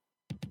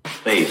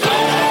Space, the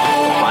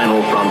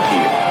final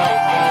frontier.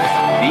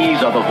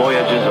 These are the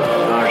voyages of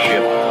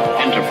Starship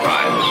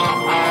Enterprise.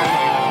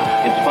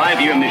 Its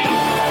 5-year mission: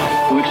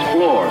 to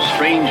explore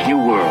strange new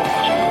worlds,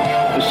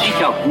 to seek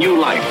out new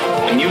life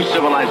and new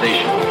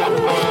civilization,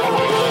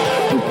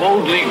 to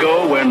boldly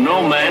go where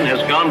no man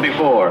has gone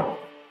before.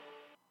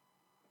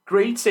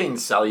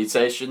 Greetings,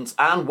 salutations,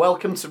 and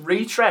welcome to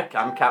Retrek.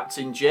 I'm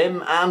Captain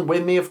Jim, and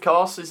with me, of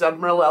course, is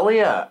Admiral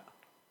Elliot.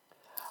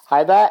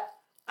 Hi there.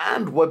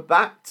 And we're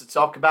back to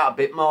talk about a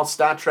bit more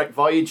Star Trek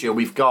Voyager.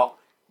 We've got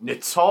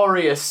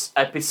Notorious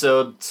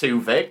Episode 2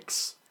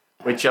 Vix,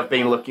 which I've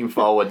been looking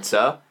forward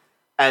to,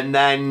 and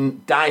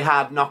then Die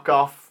Hard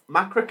knockoff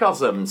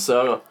Macrocosm.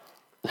 So,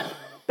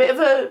 bit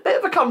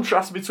of a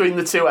contrast between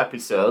the two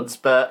episodes,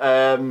 but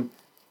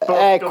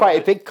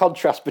quite a big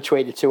contrast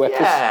between the two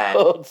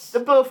episodes. Yeah,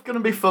 they're both going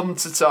to be fun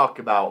to talk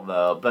about,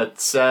 though. But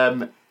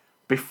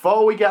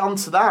before we get on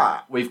to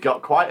that, we've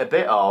got quite a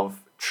bit of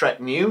Trek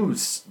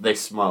news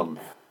this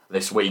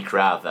week.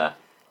 So,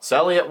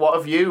 Elliot, what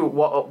have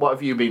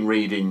you been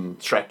reading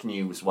Trek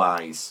news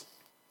wise?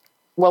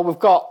 Well, we've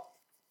got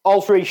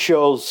all three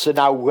shows are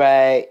now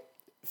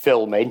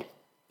filming.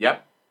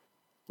 Yep.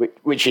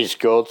 Which is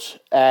good.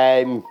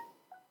 Waiting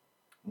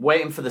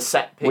for the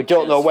set pictures. We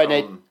don't know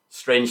when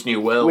Strange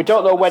New World. We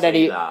don't know when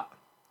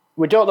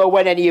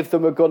any of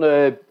them are going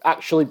to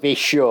actually be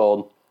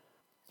shown,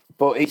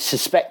 but it's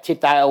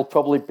suspected that it'll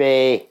probably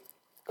be,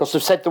 because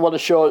they've said they want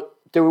to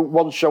do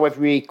one show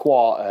every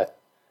quarter.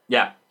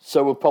 Yeah.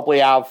 So we'll probably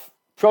have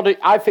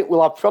I think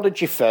we'll have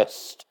Prodigy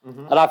first,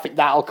 and I think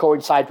that'll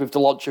coincide with the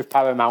launch of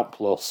Paramount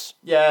Plus.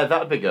 Yeah,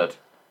 that'd be good.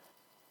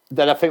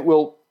 Then I think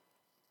we're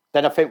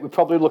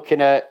probably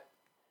looking at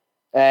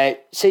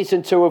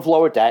season 2 of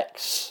Lower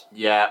Decks.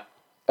 Yeah.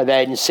 And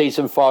then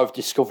season 4 of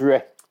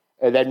Discovery,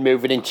 and then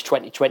moving into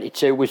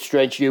 2022 with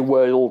Strange New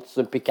Worlds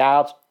and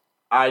Picard.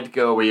 I'd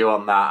go with you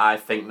on that. I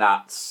think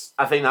that's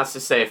a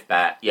safe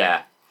bet.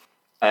 Yeah.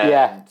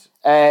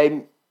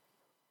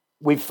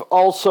 We've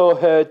also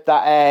heard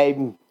that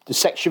the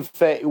Section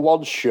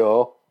 31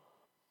 show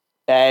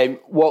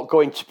won't go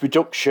into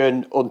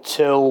production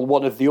until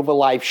one of the other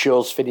live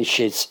shows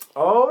finishes.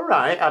 All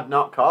right, I'd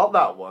not caught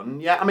that one.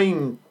 Yeah, I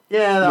mean,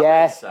 that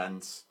makes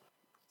sense.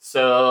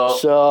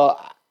 So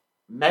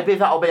maybe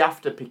that'll be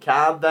after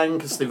Picard then,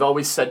 because they've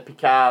always said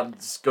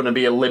Picard's going to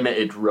be a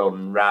limited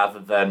run rather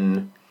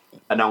than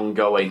an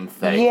ongoing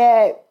thing.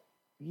 Yeah.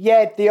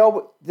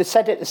 They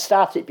said at the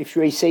start it'd be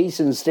 3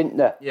 seasons, didn't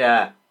they?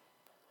 Yeah.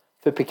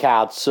 For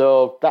Picard,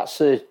 so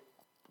that's a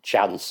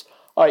chance.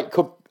 Or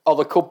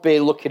they could be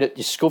looking at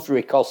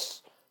Discovery,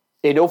 because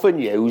in other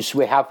news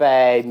we have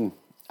I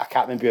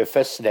can't remember her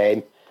first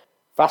name.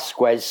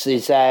 Vasquez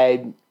is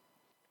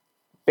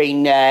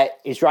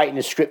writing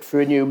a script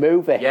for a new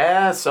movie.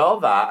 Yeah, I saw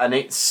that, and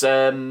it's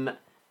a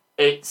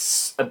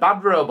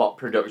Bad Robot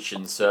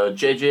production, so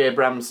J.J.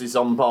 Abrams is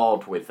on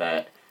board with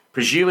it.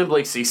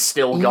 Presumably he's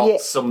still got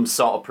some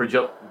sort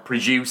of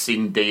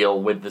producing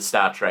deal with the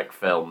Star Trek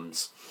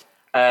films.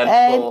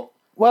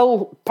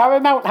 Well,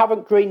 Paramount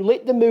haven't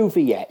greenlit the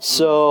movie yet,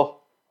 so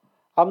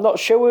I'm not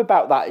sure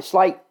about that. It's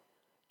like,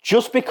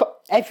 just because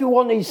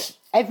everyone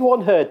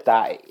heard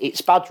that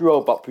it's Bad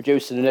Robot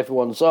producing, and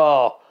everyone's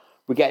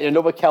we're getting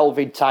another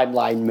Kelvin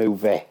timeline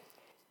movie.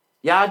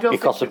 Yeah, I don't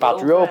because think of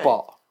Bad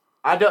Robot.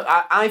 I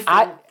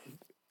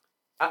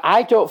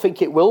don't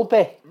think it will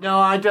be. No,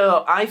 I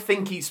don't. I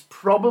think he's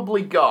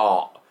probably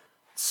got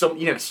some.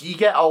 Cause you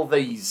get all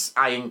these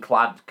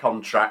ironclad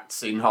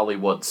contracts in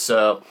Hollywood,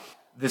 so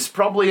there's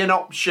probably an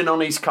option on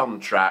his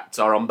contract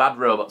or on Bad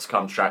Robot's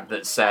contract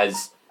that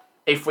says,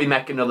 if we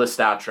make another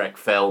Star Trek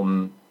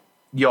film,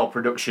 your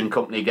production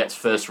company gets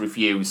first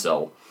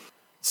refusal.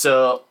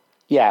 So,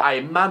 yeah, I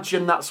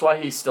imagine that's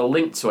why he's still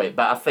linked to it.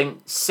 But I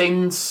think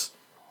since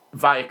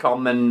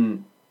Viacom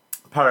and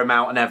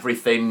Paramount and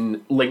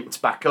everything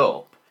linked back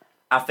up,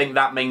 I think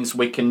that means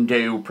we can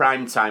do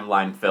prime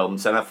timeline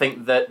films. And I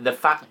think that the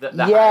fact that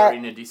they're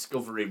hiring a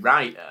Discovery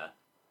writer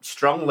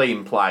strongly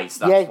implies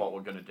that's what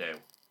we're going to do.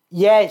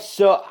 Yeah,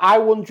 so I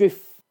wonder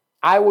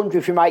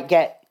if we might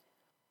get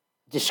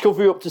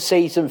Discovery up to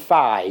season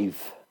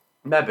 5.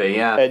 Maybe,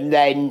 yeah. And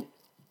then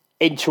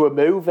into a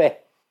movie.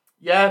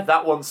 Yeah,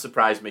 that won't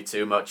surprise me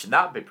too much, and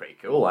that'd be pretty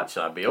cool,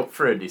 actually. I'd be up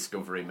for a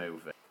Discovery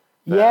movie.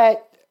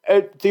 But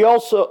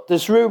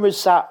there's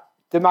rumours that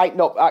they might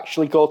not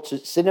actually go to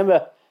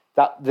cinema,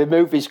 that the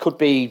movies could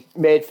be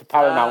made for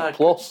Paramount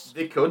Plus.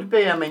 They could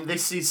be. I mean,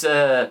 this is,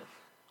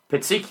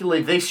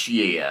 particularly this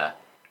year,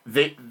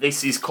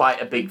 this is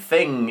quite a big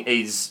thing,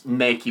 is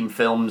making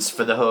films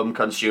for the home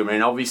consumer.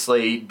 And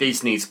obviously,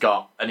 Disney's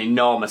got an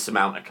enormous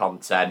amount of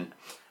content.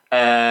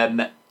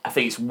 I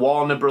think it's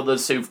Warner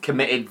Brothers who've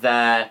committed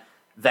their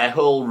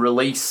whole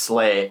release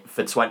slate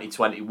for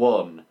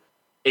 2021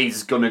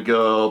 is going to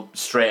go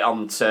straight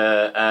onto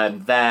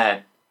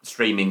their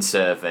streaming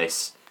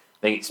service.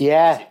 I think it's is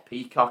it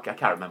Peacock? I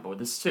can't remember.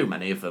 There's too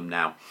many of them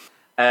now.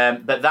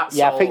 But that's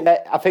all...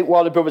 I think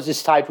Warner Brothers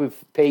is tied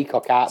with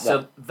Peacock, aren't they?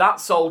 So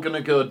that's all going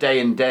to go day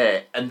and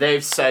date, and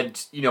they've said,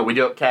 we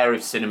don't care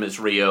if cinemas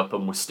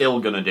reopen, we're still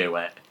going to do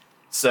it.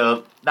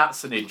 So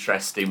that's an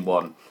interesting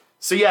one.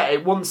 So yeah,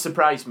 it wouldn't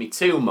surprise me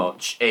too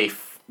much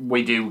if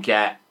we do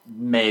get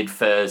made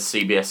for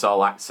CBS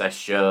All Access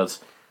shows.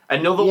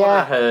 Another one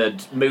I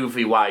heard,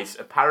 movie-wise,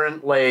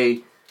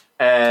 apparently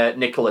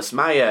Nicholas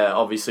Meyer,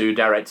 obviously who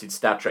directed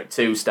Star Trek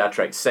 2, Star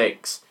Trek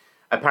 6,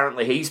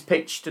 apparently he's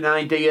pitched an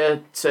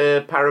idea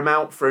to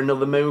Paramount for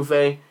another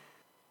movie.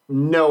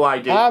 No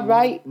idea.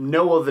 Right.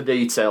 No other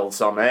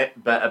details on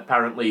it, but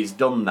apparently he's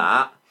done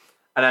that.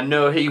 And I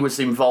know he was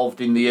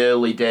involved in the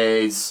early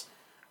days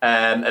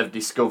of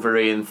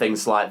Discovery and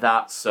things like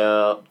that,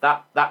 so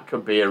that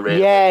could be a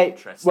really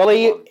interesting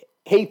one.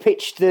 He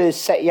pitched the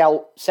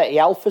SETI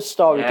Alpha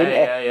story, didn't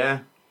he? Yeah.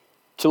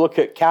 To look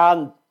at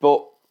Khan,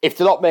 but if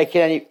they're not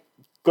going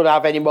to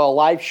have any more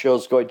live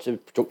shows going to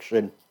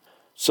production,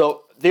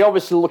 so they're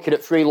obviously looking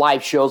at 3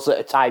 live shows at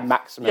a time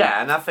maximum.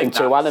 Yeah, and I think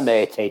and 2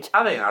 animated.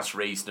 I think that's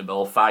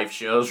reasonable. 5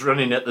 shows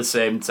running at the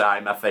same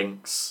time, I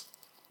think's.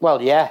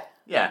 Well, yeah.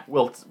 Yeah,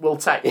 we'll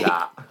take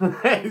that.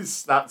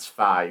 That's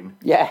fine.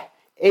 Yeah.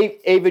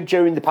 Even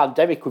during the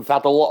pandemic, we've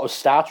had a lot of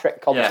Star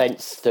Trek content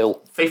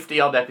still.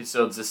 50-odd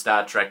episodes of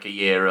Star Trek a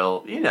year,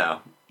 we'll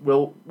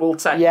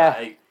take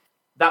that.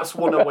 That's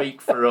one a week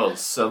for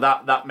us, so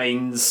that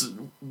means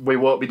we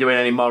won't be doing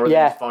any more of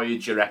these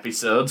Voyager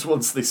episodes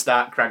once they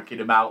start cranking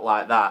them out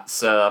like that.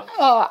 So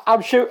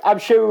I'm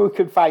sure we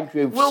can find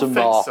room for some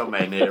more. We'll fit some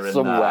in here and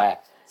somewhere. there.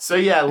 So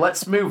yeah,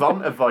 let's move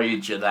on to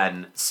Voyager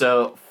then.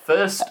 So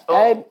first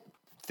up,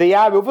 there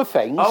are other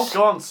things. Oh,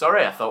 go on.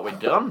 Sorry, I thought we'd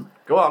done.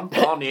 Go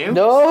on, you.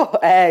 No,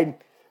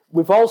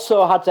 we've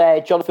also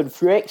had Jonathan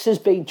Frakes has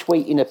been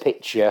tweeting a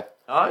picture.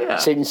 Oh yeah.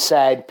 Since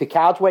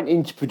Picard went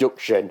into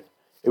production,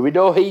 and we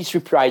know he's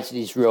reprising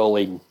his role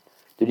in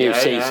the new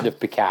season of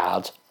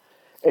Picard,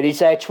 and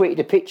he's tweeted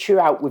a picture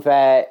out with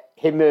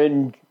him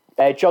and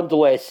John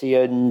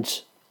DeLacy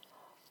and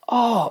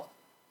I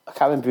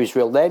can't remember his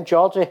real name,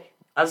 Geordie.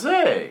 Has he?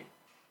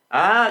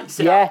 You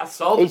see, I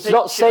saw the he's picture,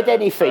 not said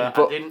anything,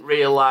 but I didn't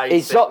realise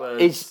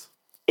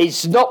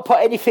he's not put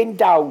anything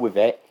down with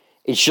it.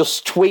 He's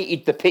just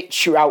tweeted the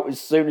picture out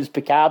as soon as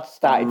Picard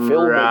started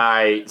filming.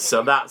 Right,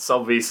 so that's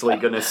obviously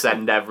going to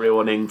send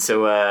everyone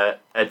into a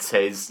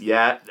tease.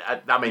 Yeah,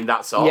 I mean,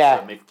 that's awesome.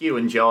 Yeah. If Q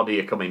and Geordie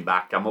are coming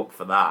back, I'm up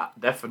for that.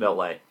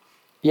 Definitely.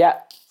 Yeah.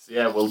 So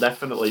yeah, we'll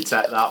definitely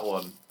take that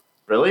one.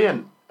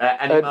 Brilliant.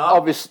 Any more?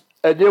 Obviously,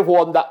 the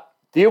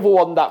other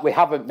one that we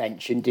haven't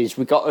mentioned is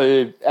we got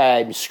a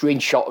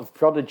screenshot of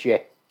Prodigy.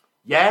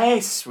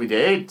 Yes, we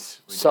did.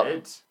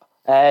 Showing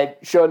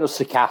us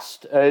the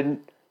cast.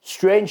 And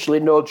strangely,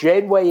 no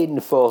Janeway in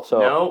the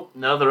photo.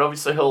 No, they're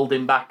obviously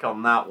holding back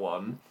on that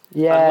one.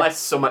 Yeah. Unless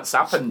something's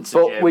happened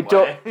to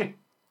Janeway.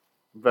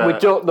 We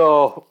don't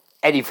know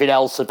anything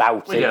else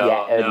about it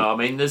yet. No, I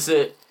mean, there's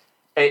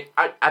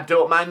I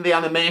don't mind the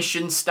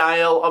animation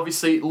style.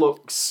 Obviously, it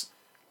looks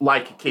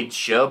like a kid's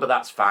show, but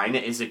that's fine.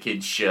 It is a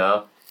kid's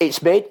show.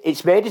 It's made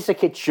as a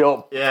kid's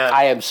show. Yeah.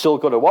 I am still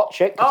going to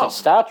watch it because it's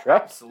Star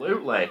Trek.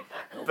 Absolutely.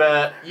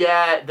 But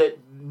yeah,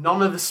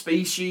 none of the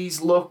species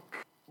look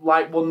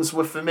like ones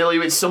we're familiar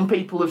with. Some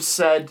people have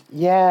said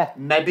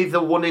maybe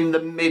the one in the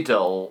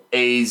middle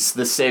is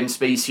the same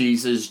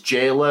species as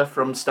Jayla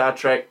from Star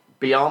Trek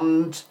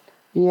Beyond.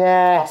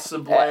 Yeah.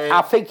 Possibly.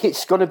 I think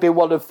it's going to be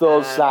one of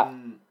those that...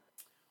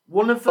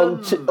 One of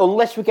them...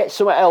 unless we get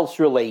something else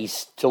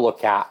released to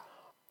look at.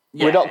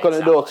 Yeah, we're not going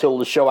to know till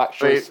the show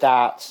actually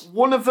starts.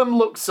 One of them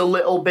looks a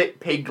little bit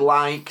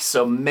pig-like,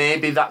 so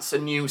maybe that's a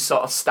new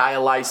sort of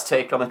stylised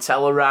take on a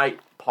Tellarite,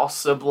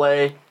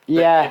 possibly.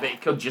 Yeah. But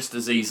it could just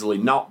as easily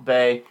not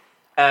be.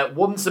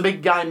 One's a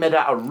big guy made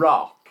out of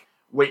rock,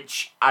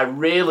 which I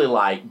really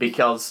like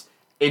because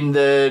in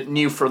the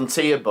New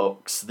Frontier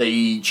books,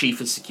 the chief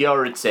of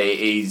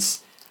security is,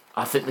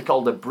 I think they're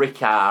called a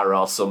Brickar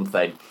or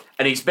something.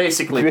 And he's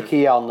basically...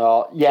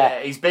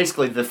 he's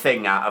basically the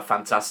Thing out of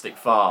Fantastic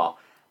Four.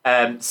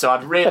 So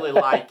I'd really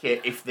like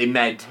it if they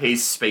made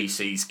his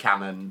species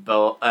canon,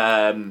 but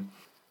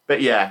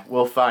yeah,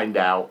 we'll find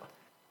out.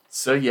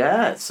 So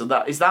yeah,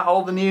 is that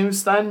all the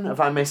news then? Have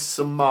I missed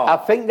some more? I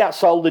think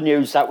that's all the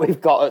news that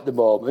we've got at the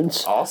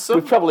moment. Awesome.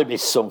 We've probably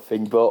missed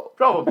something, but...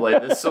 Probably,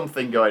 there's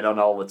something going on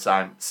all the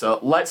time. So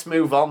let's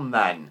move on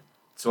then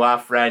to our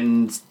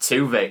friend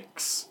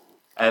Tuvix.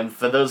 And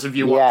for those of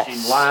you watching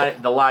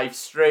the live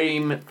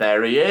stream,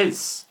 there he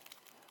is.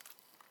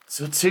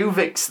 So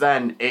Tuvix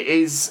then, it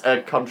is a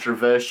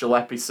controversial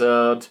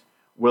episode.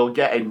 We'll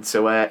get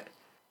into it.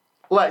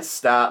 Let's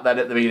start then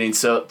at the beginning.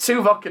 So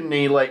Tuvok and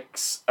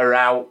Neelix are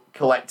out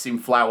collecting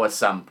flower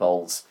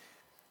samples.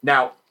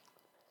 Now,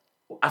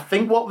 I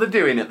think what they're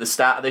doing at the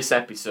start of this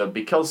episode,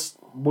 because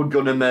we're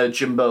going to merge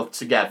them both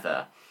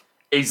together,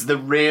 is they're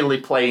really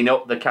playing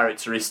up the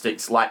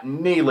characteristics. Like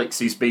Neelix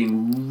is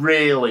being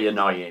really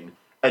annoying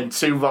and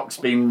Tuvok's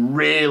been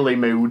really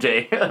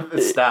moody at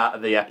the start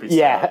of the episode.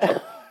 Yeah.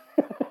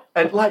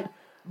 And, like,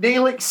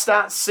 Neelix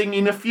starts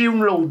singing a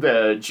funeral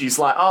dirge. He's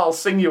like, I'll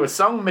sing you a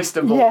song,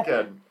 Mr.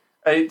 Vulcan.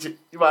 And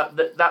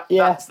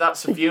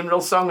that's a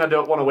funeral song. I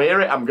don't want to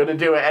hear it. I'm going to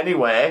do it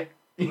anyway.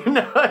 You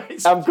know,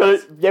 it's I'm gonna,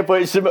 yeah,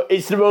 but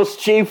it's the most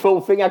cheerful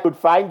thing I could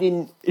find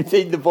in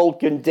the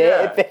Vulcan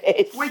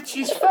database. Which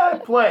is fair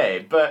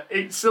play, but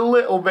it's a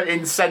little bit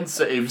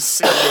insensitive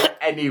seeing it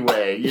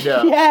anyway, you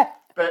know. Yeah.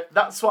 But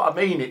that's what I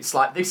mean. It's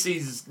like, this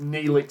is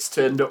Neelix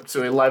turned up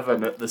to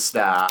 11 at the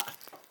start.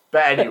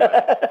 But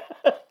anyway,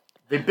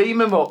 they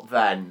beam him up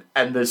then,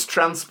 and there's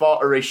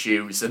transporter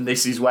issues, and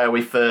this is where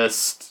we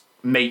first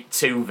meet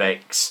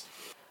Tuvix.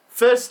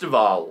 First of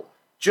all,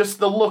 just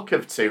the look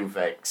of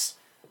Tuvix.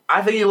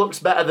 I think he looks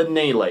better than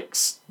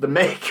Neelix. The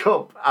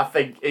makeup, I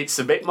think it's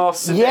a bit more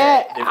sedate.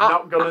 Yeah, They've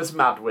not gone as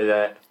mad with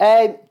it.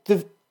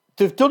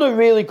 They've done a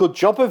really good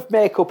job of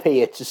makeup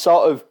here to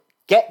sort of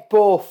get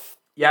both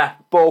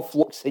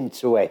looks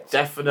into it.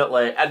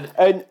 Definitely.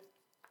 And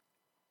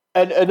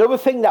another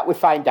thing that we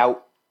find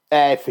out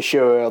for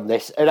sure on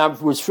this, and I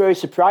was very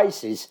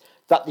surprised, is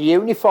that the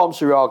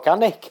uniforms are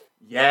organic.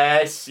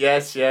 Yes,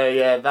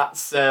 yeah.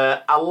 That's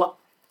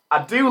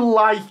I do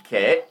like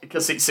it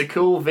because it's a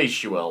cool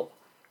visual,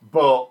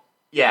 but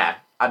yeah,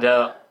 I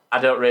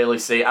don't really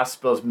see. I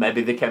suppose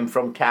maybe they came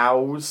from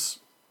cows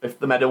if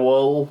they made a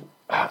wool.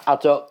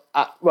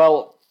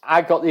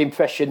 I got the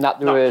impression that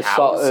they Not were cows.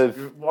 sort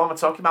of What am I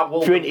talking about?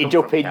 Wool printed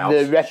up in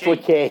the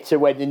replicator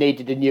when they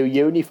needed a new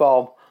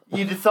uniform.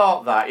 You'd have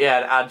thought that,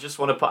 yeah. I just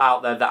want to put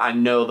out there that I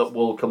know that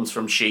wool comes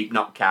from sheep,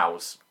 not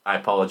cows. I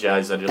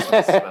apologise, I just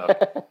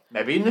misspoke.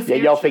 Maybe in the future.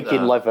 Yeah, you're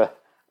thinking though. leather.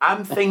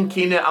 I'm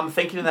thinking of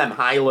them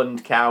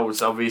Highland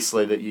cows,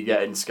 obviously, that you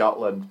get in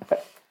Scotland.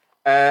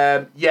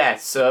 Okay.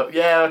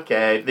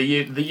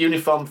 The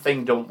uniform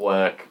thing don't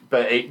work,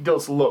 but it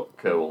does look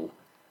cool.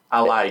 I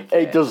like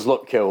it. It does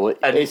look cool.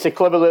 It's a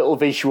clever little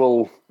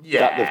visual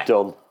that they've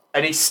done.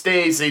 And he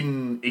stays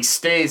in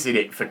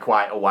it for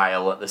quite a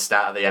while at the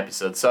start of the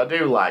episode, so I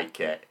do like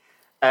it.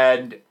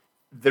 And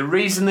the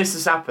reason this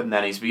has happened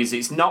then is because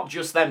it's not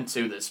just them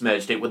two that's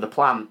merged it with the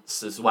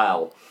plants as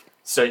well.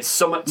 So it's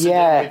something to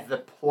do with the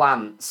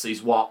plants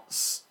is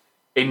what's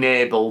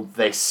enabled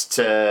this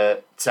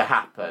to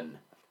happen.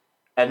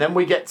 And then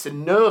we get to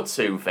know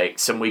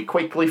Tuvix, and we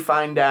quickly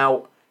find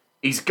out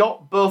he's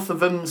got both of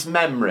them's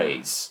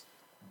memories,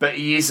 but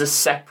he is a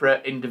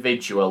separate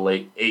individual.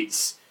 They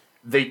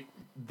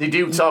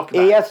do talk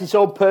about. He has his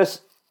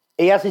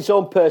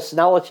own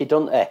personality,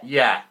 doesn't he?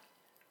 Yeah,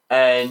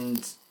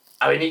 and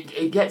I mean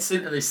it gets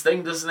into this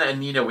thing, doesn't it?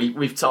 And you know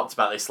we've talked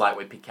about this, like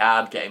with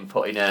Picard getting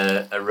put in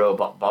a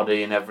robot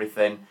body and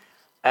everything.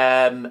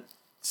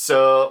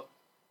 So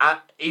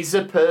is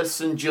a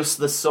person just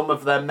the sum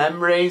of their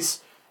memories?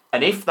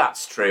 And if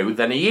that's true,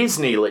 then he is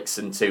Neelix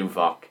and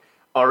Tuvok.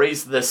 Or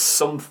is there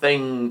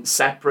something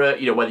separate?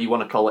 You know, whether you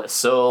want to call it a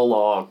soul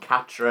or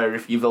Katra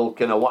if you're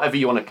Vulcan or whatever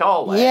you want to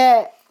call it.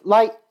 Yeah,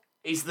 like...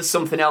 Is there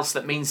something else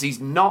that means he's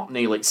not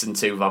Neelix and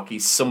Tuvok?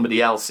 He's somebody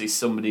else, he's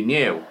somebody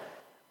new.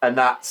 And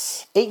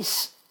that's...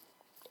 It's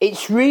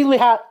really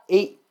hard...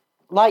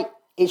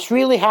 It's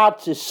really hard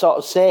to sort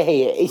of say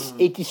here.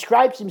 He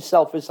describes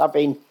himself as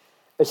having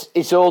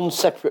his own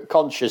separate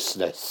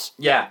consciousness.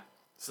 Yeah.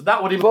 So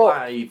that would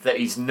imply that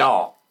he's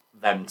not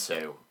them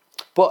two.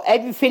 But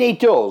everything he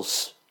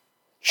does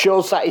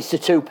shows that it's the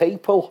two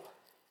people.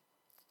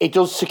 He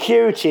does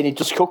security and he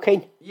does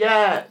cooking.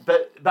 Yeah,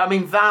 but I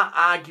mean, that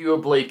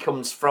arguably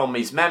comes from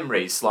his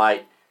memories.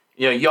 Like,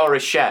 you know, you're a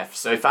chef,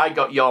 so if I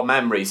got your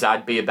memories,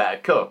 I'd be a better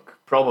cook,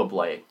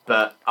 probably.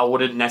 But I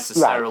wouldn't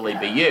necessarily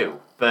be you.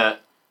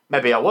 But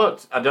maybe I would.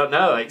 I don't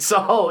know. It's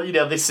all, you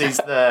know, this is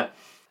the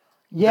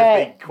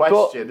big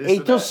question, but he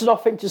does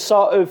nothing to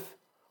sort of...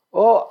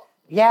 Oh,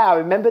 yeah, I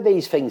remember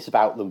these things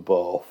about them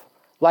both.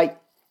 Like,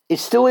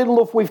 he's still in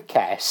love with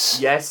Kes.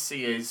 Yes,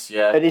 he is,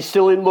 yeah. And he's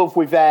still in love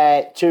with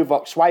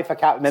Tuvok's wife. I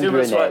can't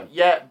remember her name.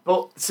 Yeah,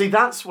 but see,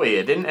 that's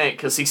weird, isn't it?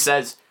 Because he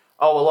says,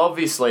 oh, well,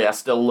 obviously I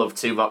still love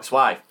Tuvok's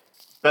wife.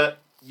 But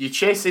you're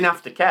chasing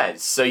after Kes,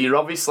 so you're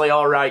obviously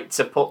all right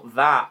to put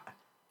that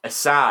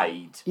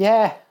aside.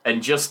 Yeah.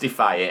 And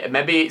justify it. And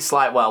maybe it's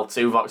like, well,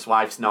 Tuvok's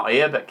wife's not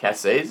here, but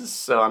Kes is,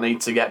 so I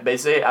need to get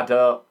busy. I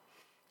don't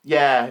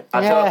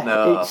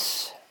know.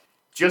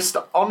 Just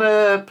on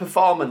a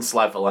performance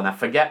level, and I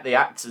forget the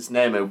actor's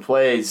name who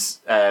plays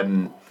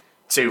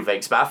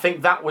Tuvix, but I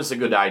think that was a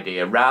good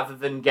idea. Rather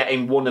than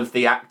getting one of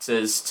the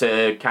actors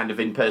to kind of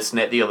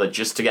impersonate the other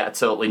just to get a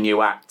totally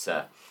new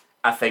actor,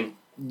 I think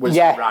was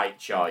the right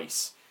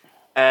choice.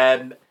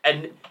 And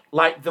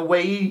like the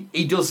way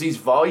he does his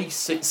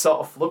voice, it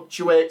sort of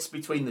fluctuates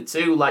between the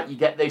two. Like you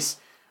get this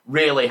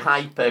really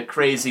hyper,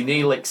 crazy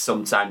Neelix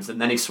sometimes, and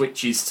then he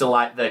switches to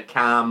like the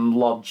calm,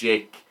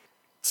 logic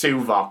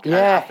Tuvok.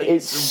 Yeah, I think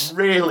it's a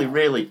really,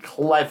 really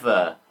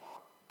clever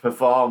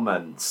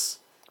performance.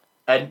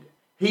 And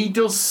he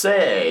does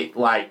say,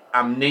 like,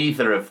 I'm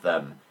neither of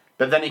them.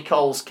 But then he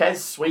calls Kes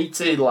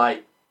sweetie,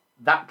 like,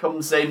 that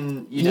comes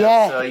in, you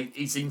know, so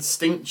he's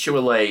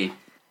instinctually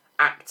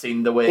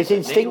acting the way he's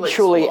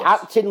instinctually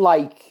acting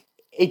like...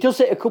 He does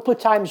it a couple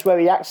of times where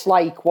he acts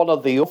like one or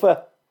the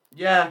other.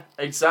 Yeah,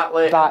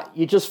 exactly. That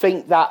you just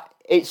think that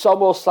it's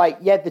almost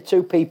like, the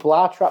two people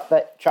are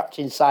trapped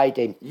inside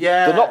him.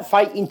 Yeah. They're not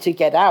fighting to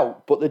get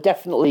out, but they're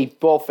definitely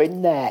both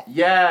in there.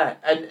 Yeah,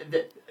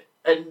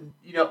 and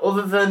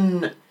other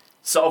than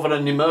sort of on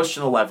an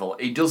emotional level,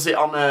 he does it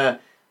on a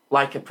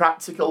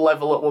practical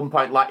level at one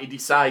point. Like, he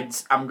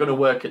decides, I'm going to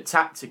work at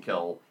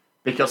tactical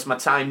because my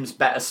time's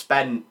better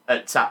spent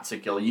at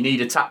tactical. You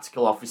need a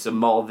tactical officer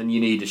more than you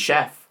need a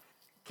chef,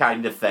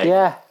 kind of thing.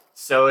 Yeah.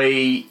 So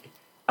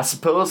I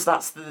suppose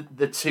that's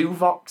the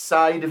Tuvok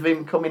side of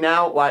him coming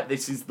out. Like,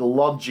 this is the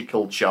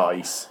logical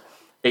choice.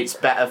 It's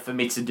better for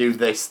me to do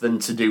this than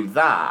to do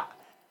that.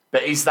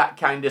 But is that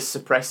kind of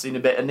suppressing a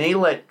bit of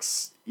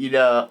Neelix,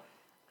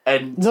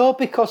 And No,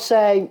 because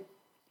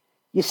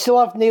you still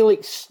have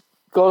Neelix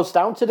goes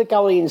down to the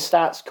galley and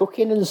starts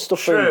cooking and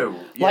stuff. True,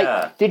 Like,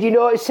 yeah. did you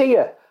notice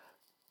here?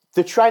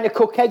 They're trying to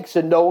cook eggs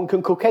and no one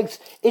can cook eggs.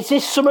 Is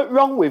this something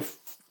wrong with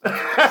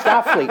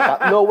Starfleet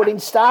that no one in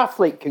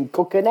Starfleet can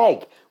cook an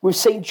egg? We've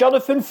seen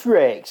Jonathan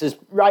Frakes as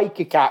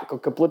Riker can't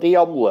cook a bloody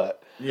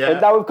omelette. Yeah.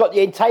 And now we've got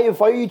the entire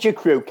Voyager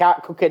crew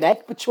can't cook an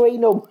egg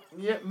between them.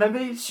 Yeah, maybe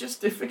it's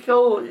just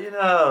difficult,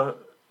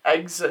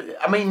 Eggs,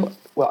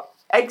 Well,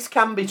 eggs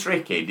can be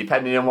tricky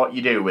depending on what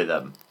you do with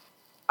them.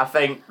 I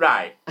think,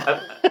 right,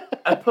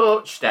 a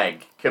poached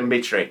egg can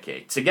be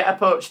tricky. To get a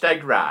poached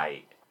egg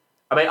right,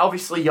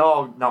 obviously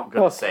you're not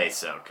going to say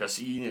so, because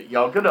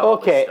you're good at all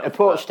this okay, stuff, a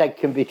poached egg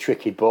can be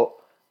tricky, but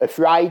a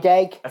fried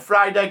egg, a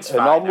fried egg's an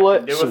fine. I can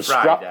omelette, do a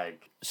fried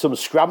egg. some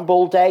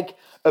scrambled egg,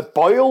 a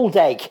boiled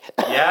egg.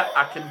 Yeah,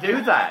 I can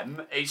do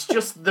them. It's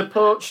just the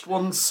poached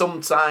ones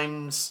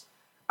sometimes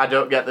I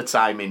don't get the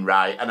timing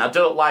right, and I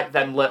don't like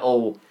them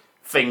little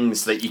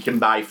things that you can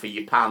buy for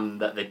your pan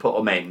that they put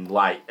them in.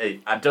 Like,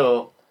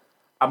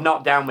 I'm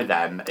not down with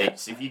them.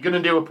 It's, if you're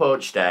going to do a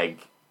poached egg,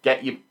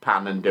 get your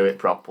pan and do it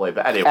properly.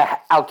 But anyway.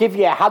 I'll give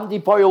you a handy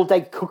boiled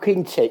egg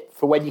cooking tip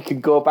for when you can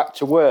go back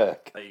to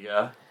work. There you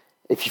go.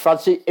 If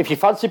you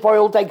fancy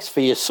boiled eggs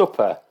for your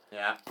supper,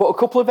 Yeah. put a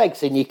couple of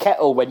eggs in your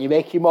kettle when you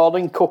make your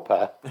morning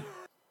cuppa,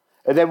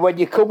 and then when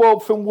you come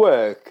home from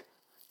work,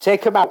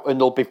 take them out and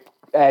they'll be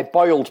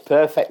boiled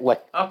perfectly.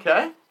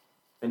 Okay.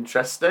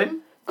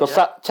 Interesting. Because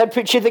that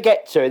temperature they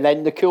get to, and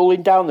then the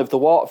cooling down of the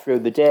water through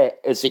the day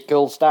as it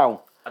cools down,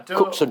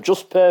 cooks them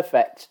just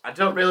perfect. I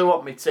don't really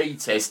want my tea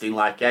tasting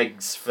like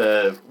eggs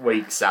for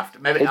weeks after.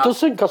 Maybe It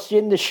doesn't, because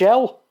you're in the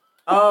shell.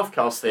 Oh, of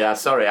course they are.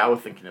 Sorry, I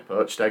was thinking of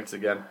poached eggs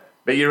again.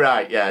 But you're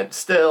right, yeah.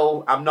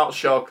 Still, I'm not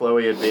sure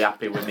Chloe would be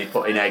happy with me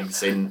putting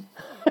eggs in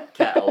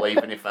kettle,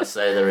 even if I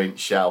say they're in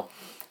shell.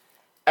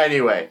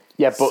 Anyway.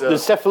 Yeah, but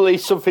there's definitely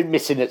something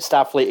missing at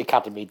Starfleet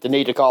Academy. They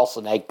need a course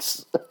on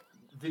eggs.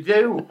 They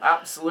do.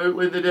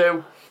 Absolutely they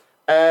do.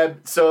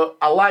 So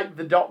I like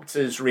the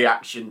Doctor's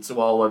reaction to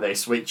all of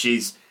this, which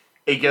is,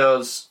 he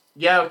goes,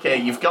 yeah, okay,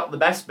 you've got the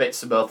best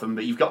bits of both of them,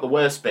 but you've got the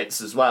worst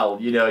bits as well.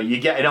 You're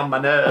getting on my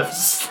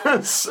nerves.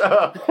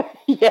 So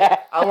Yeah.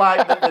 I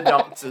like that the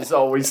Doctor's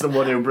always the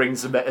one who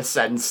brings a bit of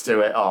sense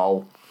to it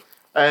all.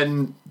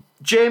 And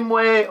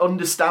Janeway,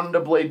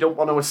 understandably, don't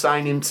want to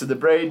assign him to the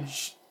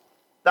bridge.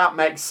 That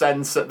makes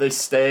sense at this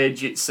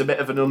stage. It's a bit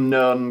of an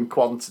unknown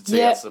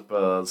quantity, I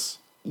suppose.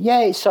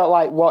 Yeah, it's sort of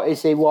like, what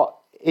is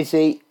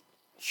he?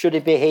 Should he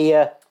be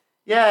here?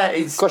 Yeah,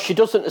 it's... Because she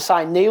doesn't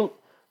assign Neil.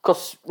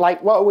 Because,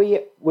 like, what are we?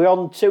 We're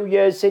on 2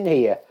 years in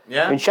here.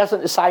 Yeah. And she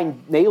hasn't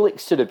assigned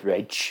Neelix to the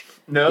bridge.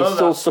 No, he's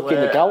still that's stuck in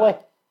the where- galley.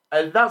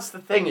 And that's the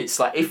thing,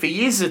 it's like, if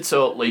he is a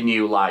totally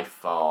new life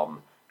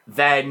form,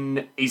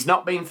 then he's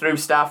not been through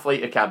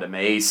Starfleet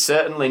Academy, he's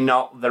certainly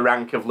not the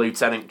rank of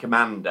Lieutenant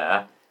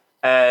Commander,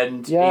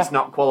 and he's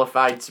not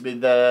qualified to be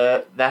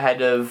the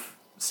head of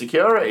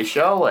security,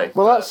 surely.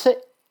 Well, that's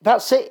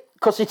it.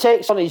 Because he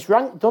takes on his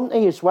rank, doesn't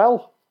he, as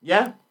well?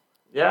 Yeah,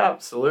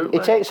 absolutely.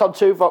 He takes on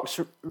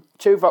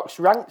Tuvok's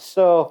rank,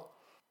 so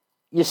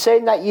you're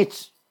saying that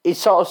he's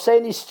sort of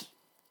saying he's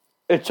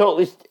a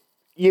totally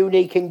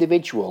unique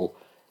individual,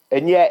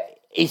 and yet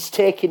he's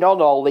taking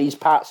on all these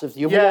parts of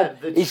the other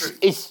one.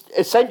 He's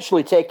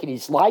essentially taking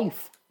his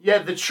life. Yeah,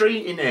 they're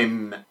treating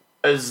him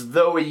as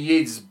though he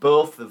is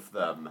both of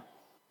them.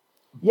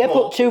 Yeah,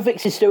 but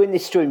Tuvix is doing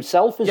this to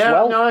himself as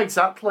well. Yeah, no,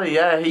 exactly.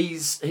 Yeah,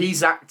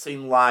 he's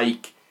acting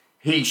like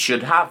he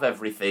should have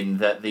everything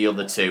that the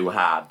other two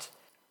had.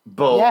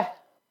 But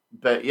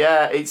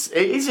yeah, it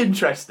is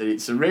interesting.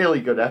 It's a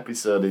really good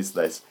episode, is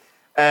this?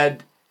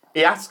 And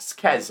he asks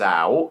Kez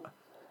out,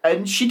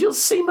 and she does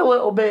seem a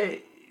little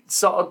bit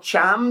sort of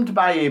charmed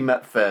by him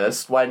at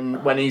first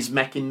when he's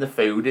making the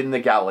food in the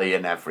galley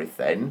and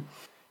everything.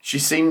 She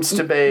seems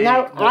to be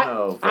won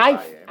over by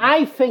him.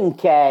 I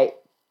think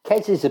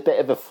Kez is a bit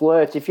of a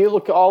flirt. If you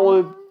look at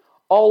all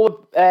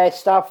the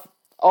staff,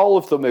 all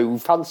of them who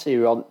fancy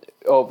her on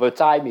over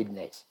time in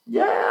this.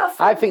 Yeah,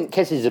 I think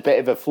Kez is a bit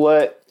of a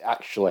flirt,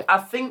 actually. I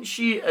think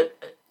she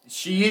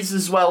is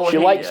as well. She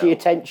likes the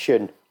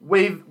attention.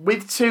 With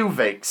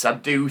Tuvix, I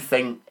do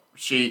think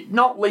she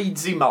not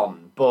leads him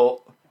on,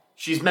 but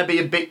she's maybe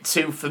a bit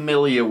too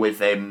familiar with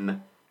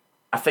him.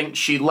 I think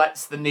she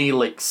lets the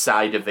Neelix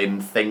side of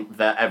him think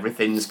that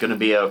everything's going to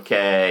be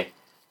okay.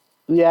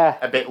 Yeah.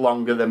 a bit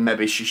longer than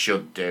maybe she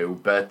should do.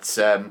 But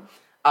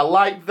I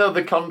like, though,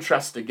 the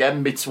contrast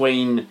again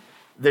between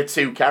the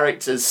two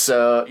characters,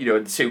 so,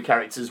 the two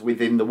characters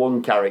within the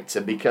one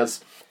character,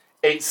 because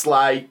it's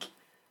like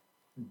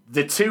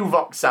the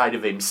Tuvok side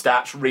of him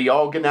starts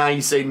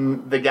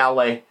reorganising the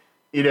galley.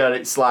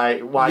 It's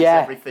like, why is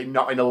everything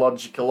not in a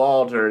logical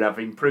order, and I've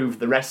improved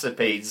the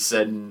recipes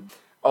and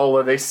all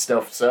of this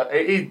stuff. So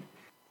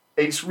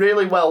it's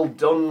really well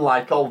done,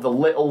 like all the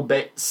little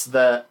bits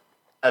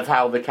of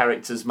how the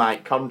characters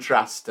might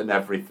contrast and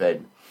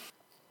everything.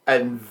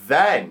 And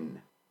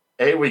then,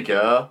 here we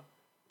go,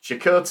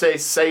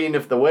 Chakotay's saying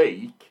of the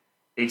week,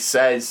 he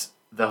says,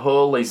 the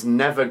whole is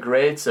never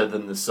greater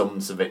than the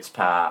sums of its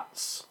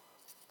parts.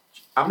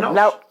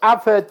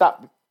 I've heard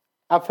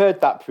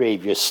that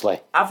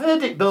previously. I've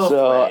heard it both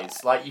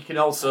ways. Like, you can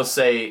also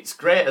say it's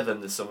greater than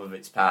the sum of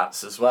its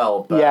parts as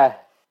well.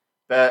 But,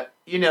 But,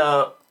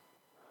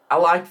 I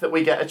like that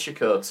we get a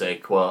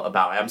Chakotay quote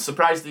about it. I'm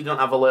surprised they don't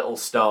have a little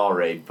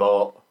story,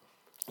 but...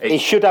 It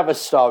should have a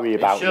story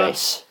about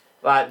this.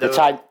 Like the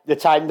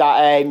time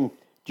that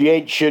the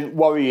ancient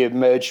warrior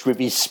merged with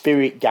his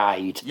spirit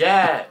guide.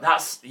 Yeah,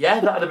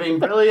 that'd have been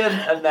brilliant.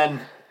 And then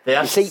they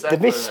had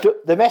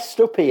they messed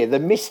up here. They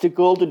missed a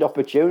golden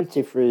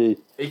opportunity for a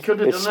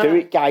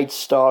spirit guide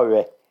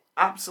story.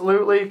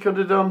 Absolutely, he could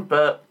have done,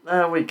 but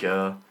there we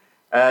go.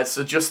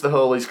 So just the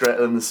whole is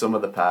greater than the sum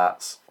of the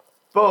parts.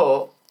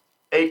 But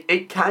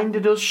it kind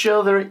of does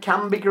show that it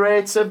can be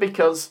greater,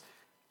 because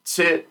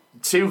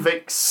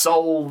Tuvok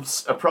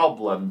solves a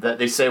problem that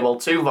they say, well,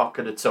 Tuvok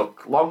could have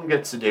took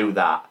longer to do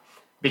that,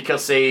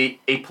 because he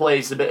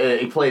plays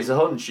a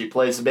hunch, he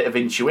plays a bit of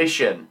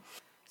intuition.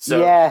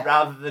 So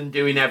rather than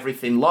doing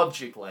everything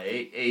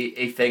logically,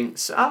 he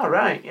thinks, oh,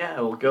 right,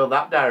 we'll go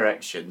that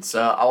direction.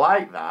 So I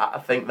like that. I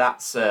think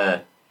that's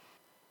an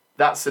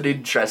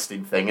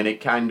interesting thing, and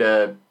it kind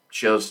of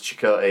shows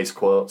Chakotay's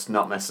quote's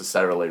not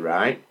necessarily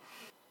right.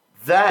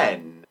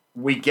 Then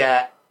we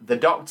get the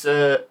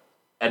Doctor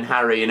and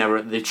Harry and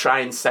everyone, they try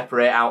and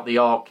separate out the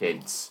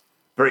orchids,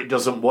 but it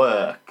doesn't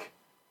work.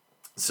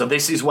 So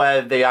this is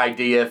where the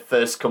idea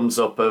first comes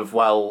up of,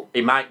 well,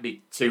 it might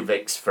be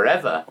Tuvix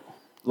forever.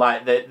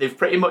 Like, they've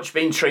pretty much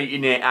been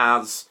treating it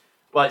as,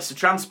 well, it's a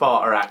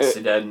transporter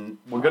accident,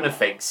 we're going to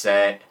fix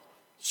it,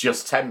 it's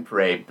just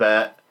temporary,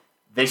 but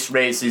this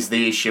raises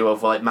the issue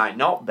of, well, it might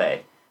not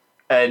be.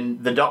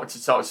 And the Doctor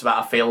talks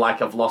about, I feel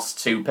like I've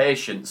lost 2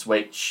 patients,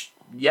 which,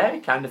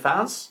 it kind of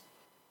has.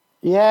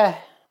 Yeah,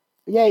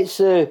 it's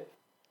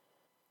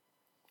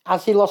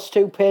has he lost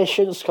 2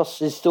 patients because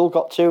he's still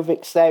got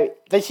Tuvix there?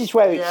 This is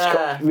where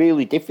it's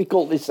really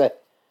difficult, isn't it?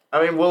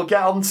 I mean, we'll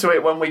get onto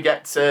it when we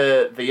get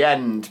to the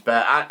end,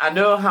 but I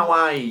know how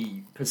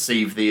I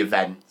perceive the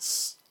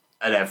events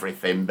and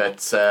everything, but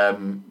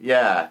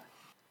So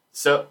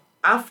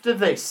after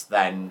this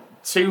then,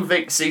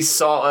 Tuvix is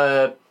sort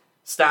of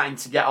starting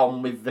to get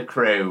on with the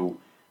crew,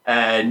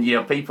 and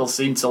people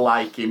seem to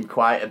like him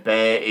quite a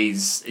bit.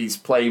 He's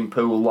playing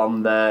pool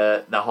on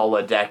the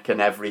holodeck and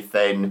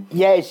everything.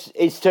 Yeah,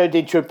 it's turned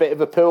into a bit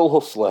of a pool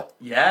hustler.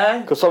 Yeah,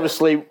 because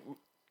obviously,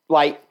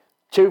 like,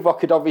 Tuvok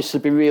could obviously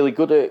be really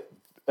good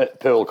at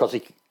pool because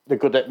they're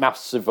good at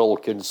maths of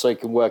Vulcans, so he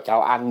can work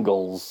out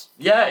angles.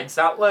 Yeah,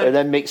 exactly. And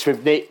then mixed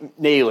with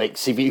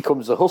Neelix, he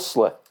becomes a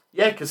hustler.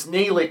 Yeah, because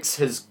Neelix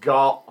has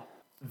got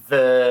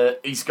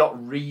he's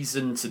got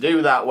reason to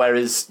do that,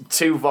 whereas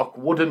Tuvok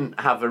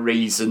wouldn't have a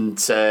reason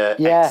to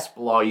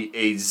exploit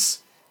his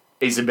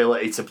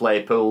ability to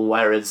play pool,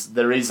 whereas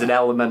there is an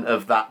element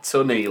of that to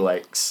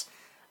Neelix.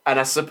 And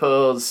I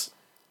suppose,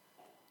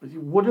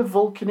 would a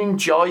Vulcan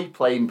enjoy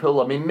playing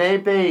pool? I mean,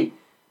 maybe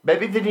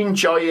they'd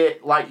enjoy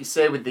it, like you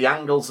say, with the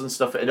angles and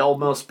stuff. It'd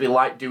almost be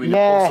like doing a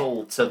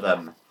puzzle to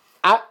them.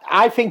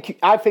 I think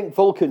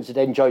Vulcans would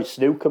enjoy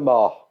snooker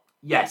more.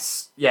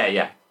 Yes,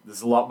 yeah.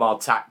 There's a lot more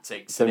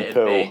tactics than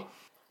pool.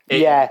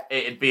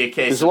 It'd be a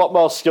case. There's a lot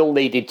more skill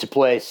needed to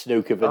play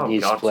snooker than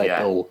used to play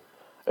pool,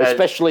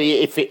 especially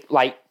if it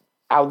like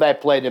how they're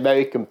playing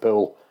American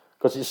pool,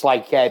 because it's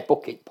like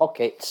bucket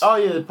pockets. Oh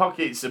yeah, the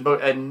pockets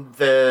and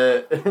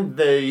the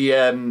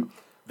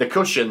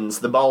cushions.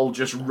 The ball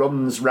just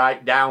runs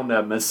right down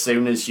them as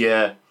soon as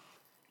you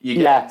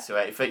get into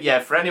it.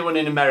 For anyone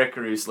in America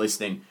who's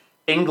listening,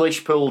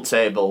 English pool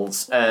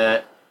tables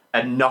are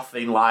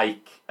nothing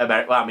like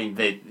America. Well, I mean,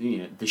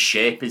 the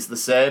shape is the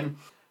same,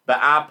 but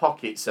our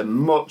pockets are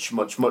much,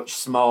 much, much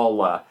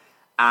smaller.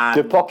 And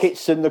the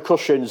pockets and the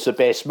cushions are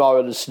based more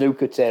on a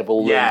snooker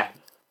table.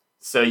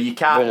 So you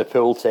can't run a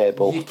pool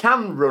table. You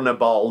can run a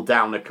ball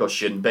down a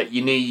cushion, but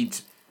you need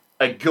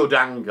a good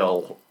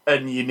angle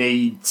and you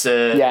need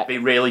to be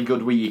really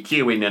good with your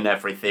cueing and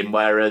everything.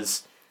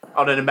 Whereas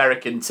on an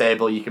American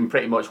table, you can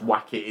pretty much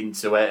whack it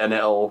into it and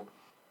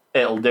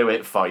it'll do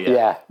it for you.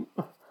 Yeah,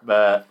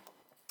 but.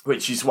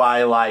 Which is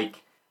why, I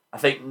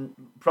think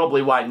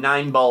probably why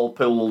 9-ball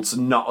pool's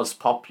not as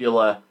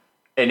popular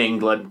in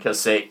England,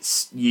 because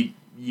it's you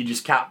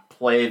just can't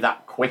play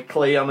that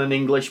quickly on an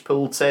English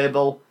pool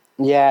table.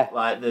 Yeah.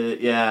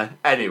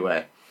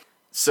 Anyway,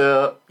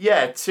 so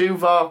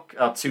Tuvok,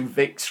 or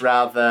Tuvix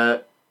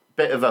rather,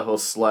 bit of a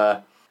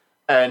hustler,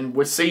 and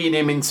we're seeing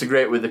him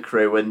integrate with the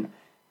crew, and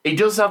he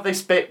does have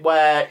this bit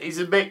where he's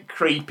a bit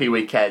creepy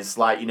with Kez,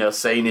 like, you know,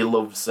 saying he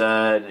loves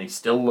her, and he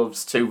still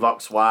loves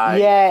Tuvok's wife.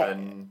 Yeah.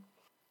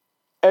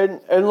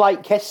 And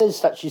like Kez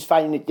says that she's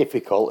finding it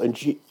difficult, and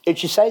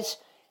she says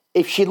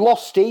if she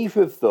lost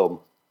either of them,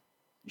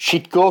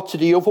 she'd go to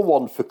the other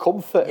one for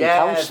comfort and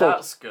counsel. Yeah,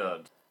 that's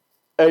good.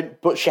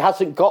 But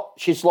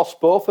she's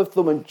lost both of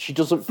them, and she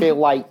doesn't feel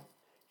like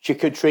she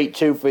could treat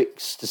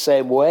Tuvix the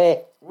same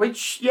way.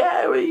 Which,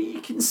 yeah,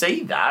 you can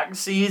see that,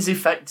 because he is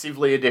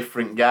effectively a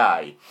different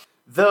guy.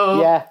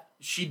 Though,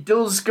 she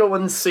does go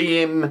and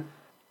see him,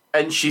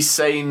 and she's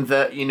saying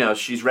that, you know,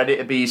 she's ready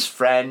to be his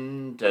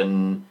friend,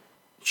 and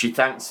she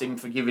thanks him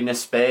for giving her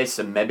space,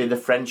 and maybe the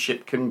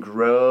friendship can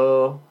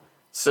grow.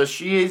 So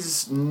she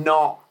is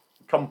not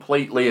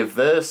completely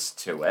averse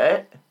to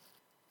it.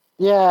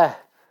 Yeah.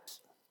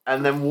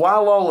 And then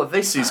while all of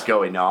this is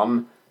going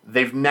on,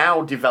 they've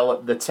now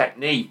developed the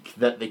technique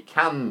that they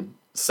can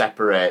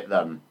separate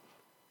them.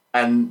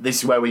 And this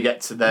is where we get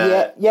to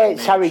the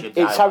it's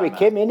Harry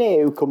Kim, isn't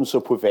it, who comes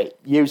up with it,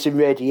 using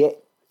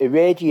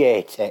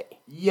irradiate it.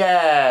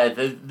 Yeah,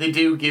 they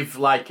do give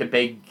like a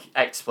big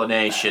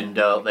explanation,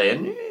 don't they?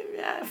 And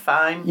yeah,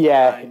 fine.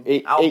 Yeah,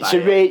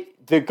 fine.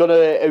 They're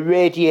gonna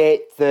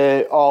irradiate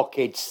the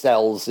orchid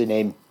cells in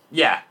him.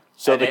 Yeah,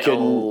 so they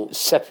can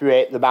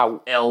separate them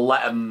out. It'll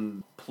let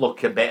them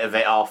pluck a bit of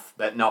it off,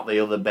 but not the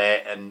other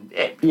bit, and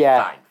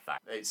fine,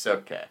 it's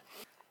okay.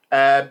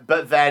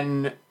 But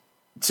then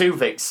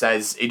Tuvix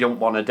says he don't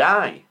want to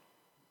die,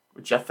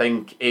 which I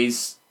think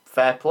is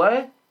fair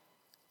play.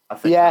 I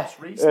think that's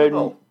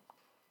reasonable.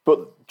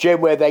 But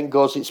Janeway then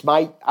goes,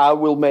 I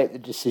will make the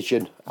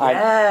decision.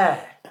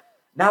 Yeah.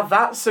 Now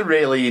that's a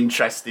really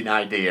interesting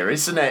idea,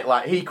 isn't it?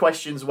 Like, he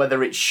questions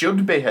whether it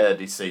should be her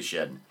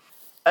decision.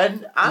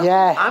 And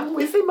I'm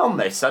with him on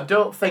this. I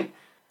don't think,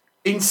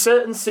 in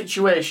certain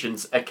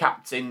situations, a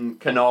captain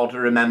can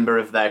order a member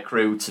of their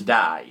crew to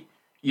die.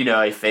 You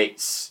know, if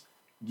it's,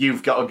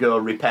 you've got to go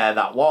repair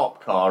that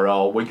warp core,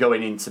 or we're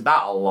going into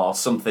battle, or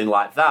something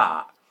like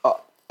that.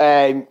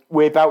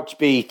 We're about to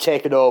be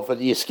taken over,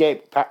 the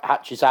escape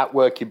hatches aren't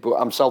working, but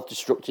I'm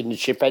self-destructing the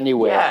ship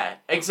anyway. Yeah,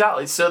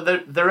 exactly. So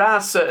there are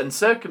certain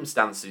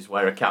circumstances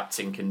where a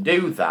captain can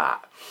do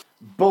that.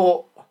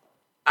 But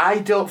I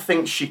don't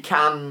think she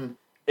can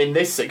in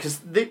this, because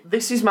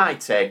this is my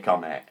take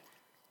on it.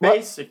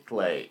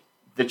 Basically,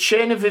 the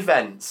chain of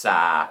events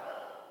are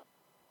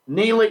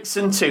Neelix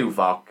and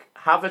Tuvok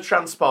have a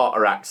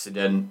transporter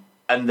accident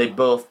and they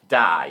both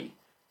die.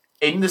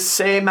 In the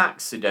same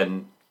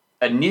accident,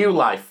 a new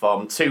life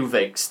form,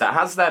 Tuvix, that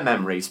has their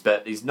memories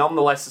but is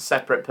nonetheless a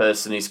separate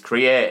person, is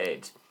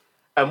created.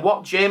 And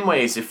what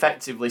Janeway is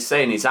effectively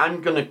saying is,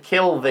 I'm going to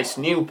kill this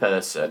new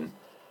person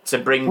to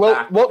bring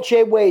back what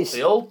Janeway's,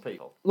 the old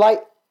people.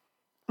 Like,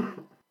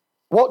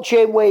 what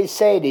Janeway is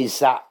saying is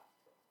that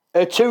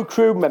her two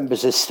crew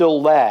members are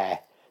still there,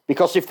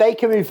 because if they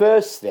can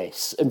reverse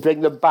this and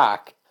bring them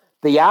back,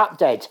 they aren't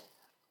dead.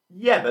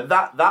 Yeah,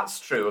 but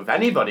that's true of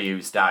anybody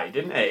who's died,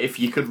 isn't it? If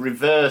you could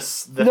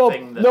reverse the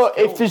thing that's killed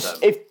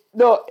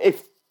them.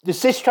 If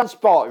there's this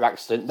transporter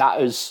accident that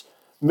has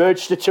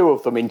merged the two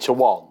of them into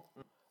one,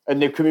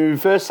 and they can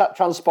reverse that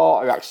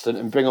transporter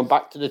accident and bring them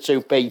back to the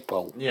two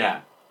people.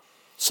 Yeah.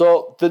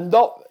 So they're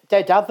not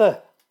dead, are they?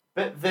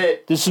 But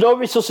there's no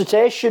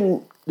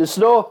resuscitation. There's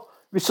no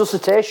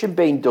resuscitation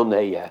being done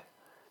here.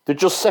 They're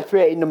just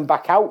separating them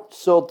back out,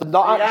 so they're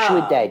not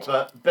actually dead.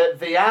 But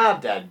they are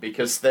dead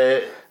because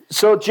they're...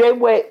 So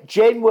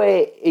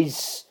Janeway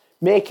is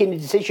making a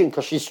decision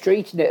because she's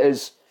treating it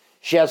as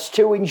she has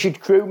two injured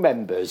crew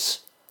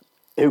members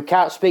who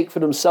can't speak for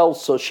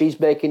themselves, so she's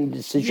making a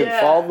decision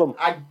for them.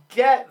 I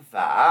get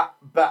that,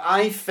 but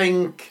I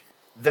think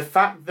the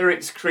fact that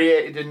it's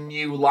created a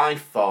new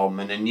life form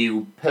and a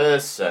new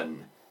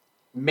person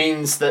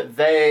means that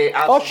they...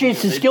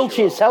 she's as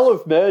guilty as hell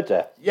of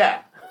murder.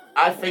 Yeah.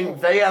 I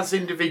think they, as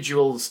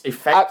individuals,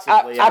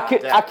 effectively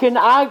I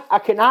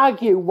can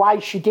argue why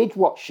she did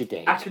what she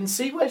did. I can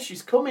see where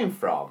she's coming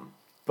from,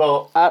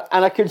 but...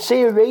 and I can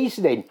see her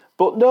reasoning,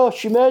 but no,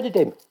 she murdered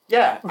him.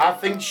 Yeah, I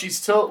think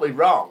she's totally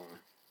wrong.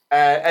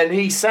 And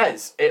he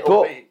says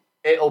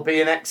it'll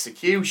be an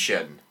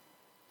execution.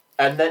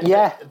 And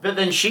then, but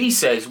then she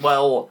says,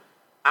 well,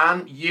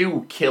 aren't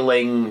you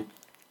killing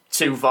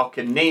Tuvok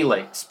and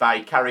Neelix by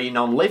carrying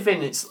on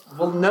living? It's,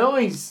 well, no,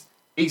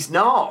 He's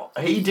not.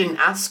 He didn't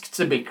ask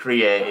to be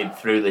created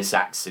through this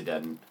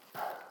accident.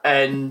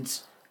 And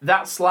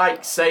that's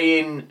like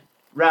saying,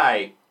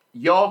 right,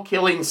 you're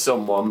killing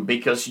someone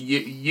because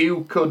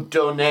you could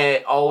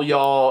donate all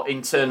your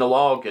internal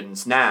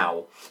organs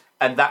now,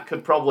 and that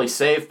could probably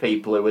save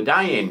people who are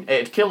dying.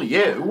 It'd kill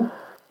you,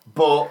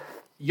 but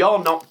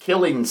you're not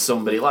killing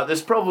somebody. Like,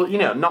 there's probably,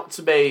 not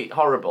to be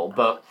horrible,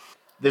 but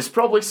there's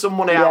probably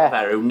someone out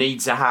there who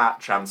needs a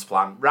heart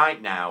transplant right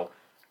now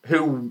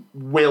who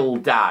will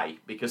die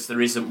because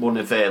there isn't one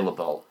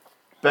available.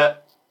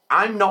 But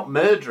I'm not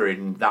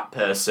murdering that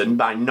person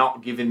by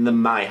not giving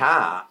them my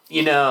heart.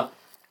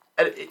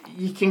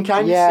 You can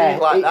kind of see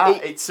it like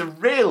that. It's a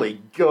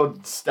really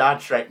good Star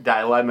Trek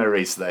dilemma,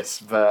 is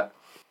this? But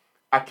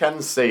I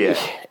can see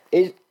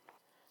it.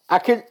 I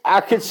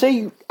can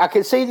see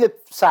the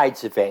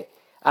sides of it,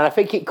 and I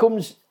think it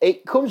comes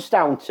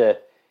down to: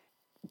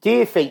 do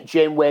you think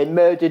Janeway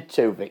murdered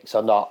Tuvix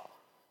or not?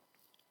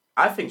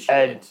 I think she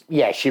did.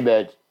 Yeah, she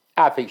murdered.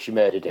 I think she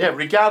murdered him. Yeah,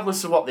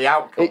 regardless of what the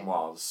outcome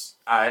was,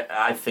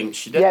 I think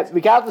she did. Yeah,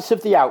 regardless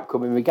of the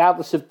outcome and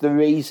regardless of the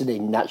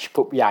reasoning that she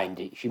put behind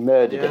it, she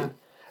murdered him.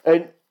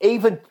 And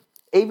even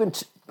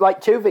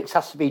like Tuvix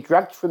has to be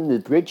dragged from the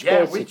bridge,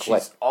 basically. Which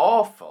is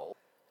awful.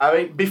 I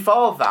mean,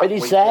 before that, and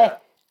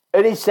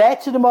he's there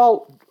to them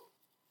all.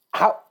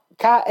 How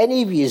can't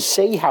any of you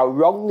see how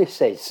wrong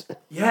this is?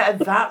 Yeah,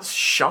 that's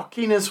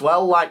shocking as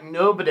well. Like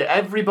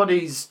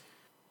everybody's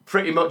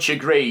pretty much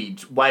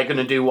agreed we're going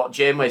to do what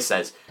Janeway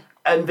says.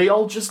 And they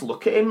all just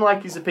look at him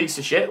like he's a piece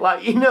of shit.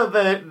 Like,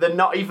 they're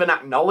not even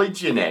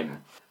acknowledging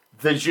him.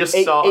 They're just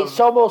It's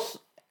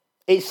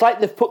like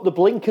they've put the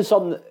blinkers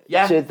on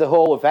to the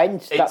whole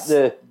event.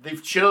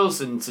 They've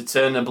chosen to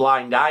turn a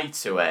blind eye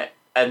to it.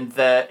 And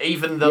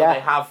even though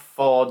they have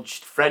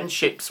forged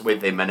friendships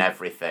with him and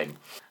everything.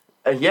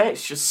 And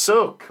it's just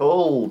so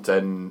cold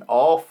and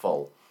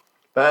awful.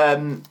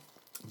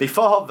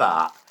 Before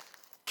that,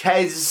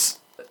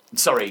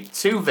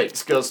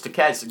 Tuvix goes to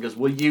Kes and goes,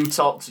 will you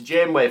talk to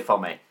Janeway for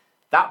me?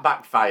 That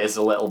backfires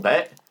a little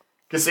bit.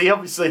 Because he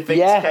obviously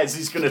thinks Kes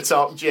is going to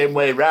talk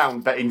Janeway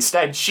round, but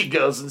instead she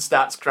goes and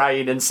starts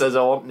crying and says,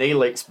 I want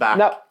Neelix back.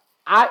 No,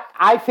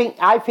 I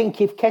think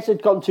if Kes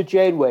had gone to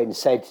Janeway and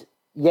said,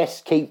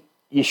 yes,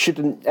 you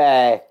shouldn't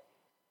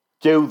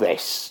do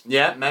this.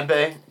 Yeah,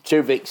 maybe.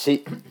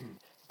 Tuvix,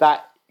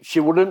 that she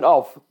wouldn't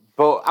have.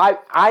 But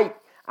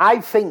I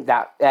think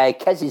that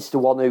Kes is the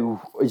one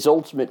who is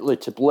ultimately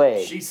to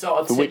blame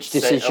for which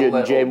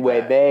decision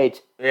Janeway made.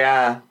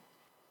 Yeah.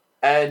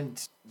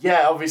 And,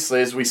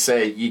 obviously, as we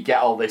say, you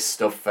get all this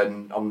stuff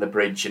on the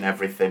bridge and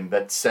everything,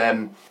 but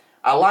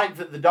I like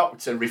that the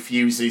Doctor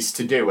refuses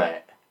to do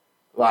it.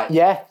 Like,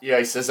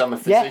 he says, I'm a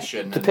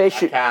physician, and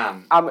patient,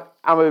 I can.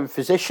 I'm a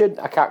physician,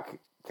 I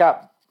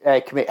can't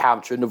commit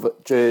harm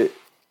to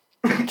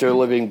a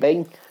living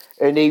being,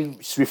 and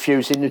he's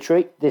refusing to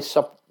treat this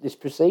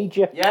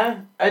procedure. Yeah,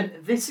 and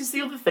this is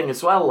the other thing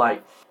as well,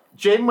 like,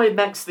 Janeway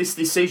makes this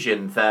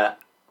decision that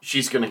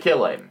she's going to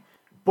kill him,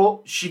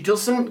 but she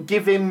doesn't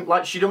give him,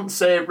 like, she doesn't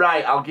say,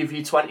 right, I'll give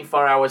you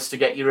 24 hours to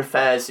get your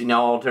affairs in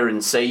order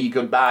and say your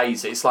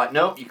goodbyes. It's like,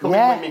 nope, you're coming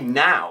with me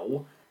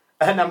now,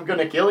 and I'm going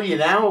to kill you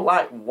now.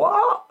 Like,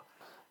 what?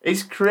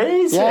 It's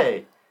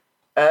crazy.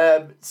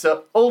 Yeah.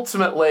 So,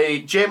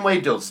 ultimately,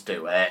 Janeway does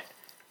do it.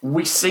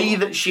 We see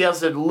that she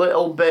has a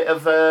little bit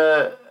of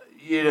a...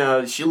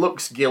 she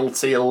looks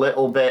guilty a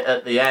little bit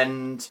at the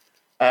end.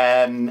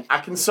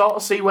 I can sort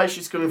of see where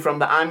she's coming from,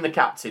 that I'm the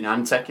captain,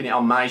 I'm taking it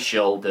on my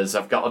shoulders,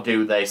 I've got to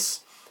do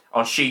this.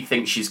 Or she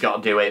thinks she's got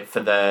to do it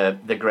for the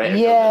greater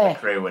good of the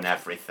crew and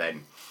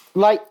everything.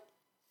 Like,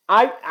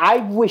 I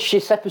wish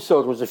this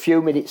episode was a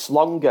few minutes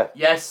longer.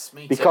 Yes,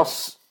 me too.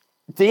 Because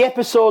the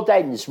episode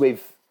ends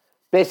with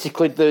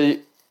basically the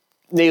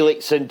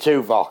Neelix and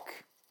Tuvok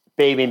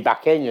beaming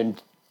back in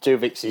and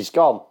Tuvix is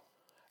gone.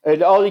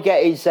 And all you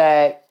get is...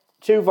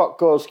 Tuvok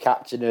goes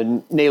captain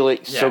and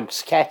Neelix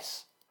hugs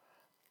Kes.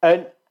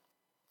 And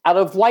I'd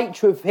have liked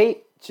to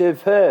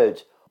have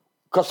heard,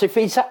 because if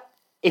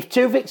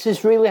Tuvix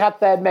has really had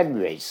their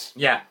memories,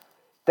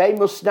 they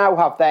must now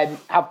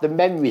have the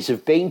memories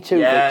of being Tuvix.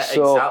 Yeah,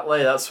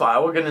 exactly. That's what I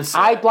was going to say.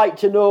 I'd like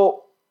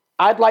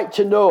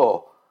to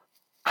know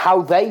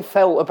how they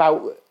felt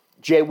about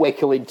Janeway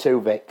killing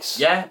Tuvix.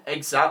 Yeah,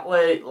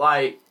 exactly.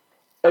 Like.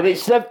 And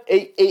it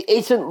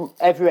isn't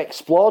ever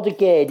explored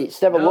again.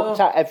 It's never looked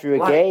at ever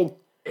again.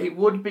 It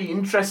would be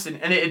interesting,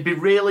 and it'd be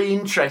really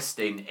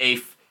interesting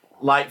if,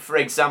 like, for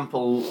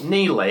example,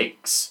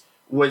 Neelix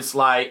was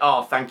like,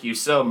 oh, thank you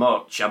so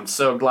much, I'm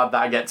so glad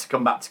that I get to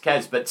come back to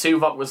Kes. But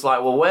Tuvok was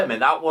like, well, wait a minute,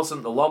 that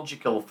wasn't the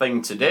logical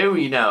thing to do,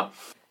 That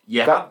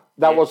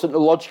wasn't the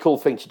logical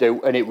thing to do,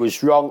 and it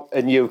was wrong,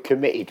 and you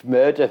committed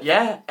murder.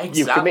 Yeah, exactly.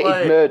 You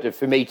committed murder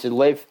for me to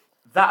live.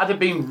 That'd have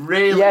been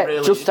really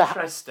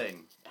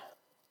interesting.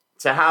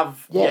 To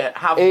have, they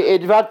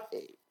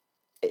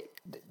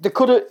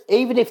could have,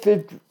 even if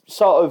they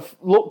sort of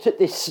looked at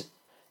this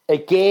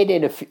again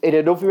in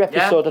another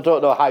episode. I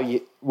don't know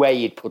where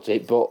you'd put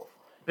it, but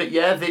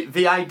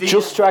the idea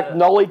just to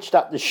acknowledge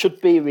that there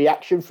should be a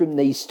reaction from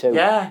these two.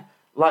 Yeah,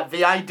 like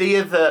the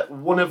idea that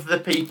one of the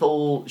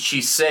people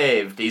she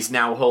saved is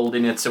now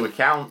holding her to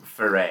account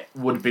for it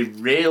would be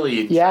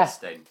really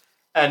interesting.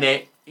 And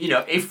it,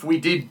 if we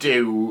did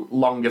do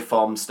longer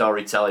form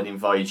storytelling in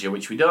Voyager,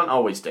 which we don't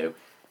always do.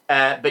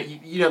 But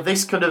there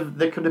could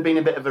have been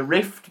a bit of a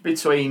rift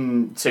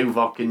between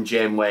Tuvok and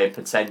Janeway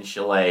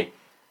potentially.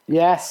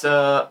 Yeah.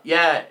 So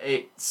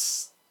it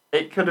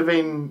could have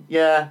been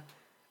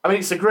I mean,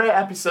 it's a great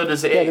episode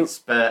as it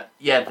is, but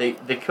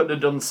they could have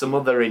done some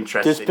other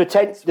interesting.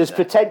 There's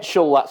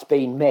potential that's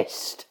been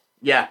missed.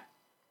 Yeah.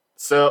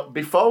 So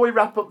before we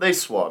wrap up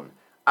this one,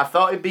 I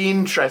thought it'd be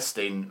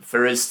interesting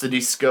for us to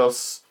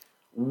discuss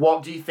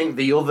what do you think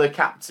the other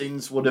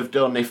captains would have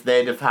done if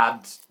they'd have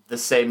had the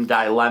same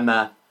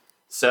dilemma?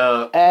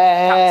 So,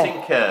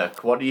 Captain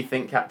Kirk, what do you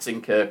think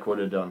Captain Kirk would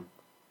have done?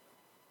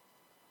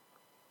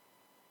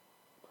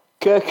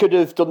 Kirk could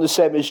have done the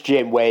same as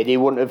Jim, where he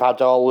wouldn't have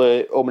had all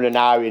the and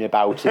ahhing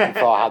about it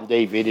beforehand.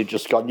 He'd have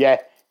just gone, yeah,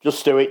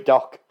 just do it,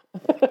 Doc.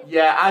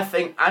 Yeah, I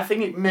think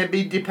it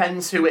maybe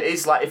depends who it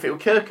is. Like, if it were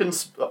Kirk and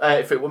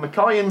if it were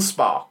McCoy and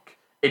Spock,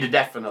 he'd have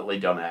definitely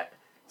done it.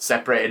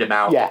 Separated them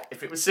out. Yeah.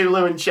 If it was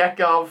Sulu and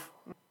Chekhov,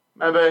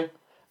 maybe.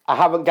 I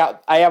haven't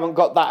got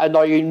that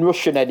annoying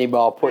Russian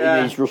anymore,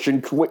 putting these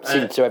Russian quips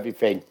into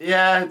everything.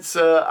 Yeah,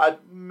 so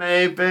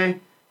maybe.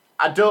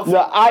 I don't.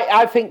 No,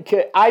 I think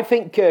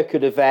Kirk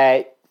could have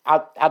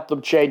had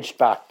them changed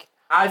back.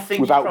 I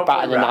think without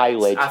batting an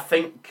eyelid. I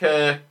think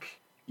Kirk,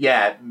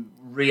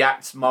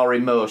 reacts more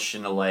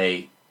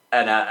emotionally,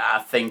 and I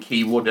think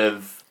he would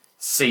have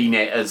seen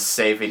it as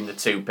saving the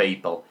two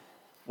people.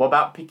 What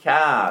about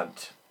Picard?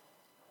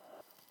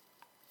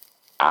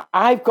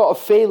 I've got a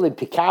feeling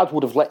Picard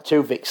would have let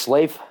Tuvix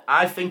live.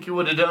 I think he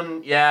would have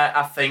done. Yeah,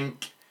 I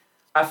think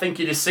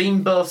he'd have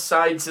seen both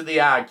sides of the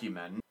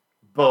argument,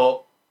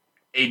 but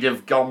he'd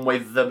have gone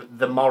with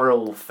the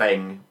moral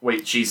thing,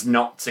 which is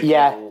not to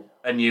kill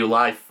a new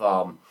life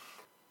form.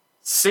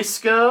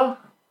 Sisko's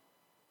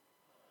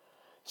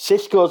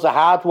a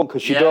hard one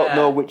because you don't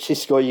know which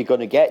Sisko you're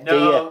going to get, do you?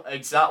 No,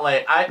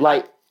 exactly.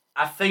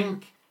 I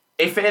think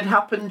if it had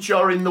happened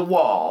during the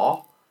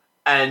war,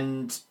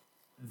 and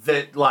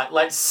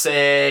let's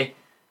say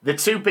the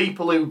two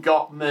people who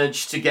got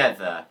merged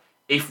together,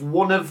 if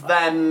one of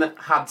them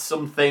had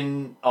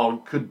something or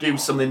could do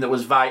something that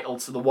was vital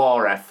to the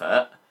war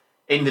effort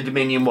in the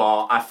Dominion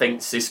War, I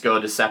think Sisko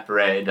would have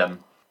separated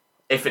them.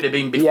 If it had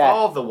been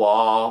before the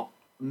war,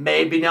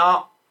 maybe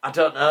not. I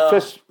don't know.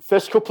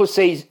 First couple of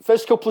seasons,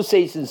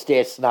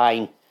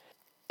 DS9,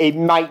 it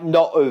might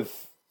not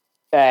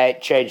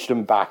have changed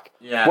them back.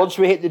 Yeah. Once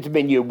we hit the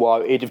Dominion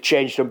War, it'd have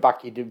changed them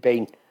back. It'd have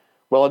been,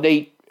 well,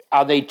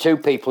 I need two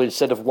people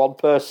instead of one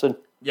person.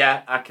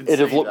 Yeah, I can. He'd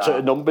have looked at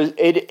a numbers.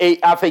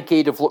 I think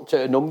he'd have looked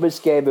at a numbers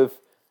game of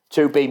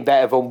two being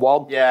better than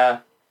one. Yeah.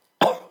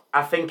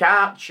 I think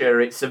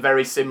Archer, it's a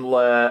very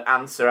similar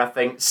answer. I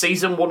think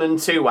season 1 and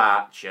 2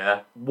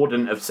 Archer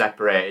wouldn't have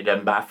separated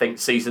them, but I think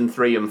season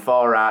 3 and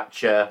 4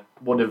 Archer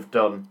would have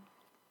done.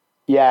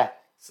 Yeah.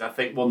 So I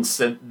think once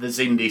the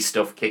Xindi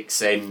stuff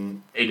kicks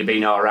in, he'd have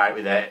been all right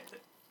with it.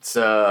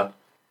 So,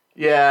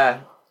 yeah,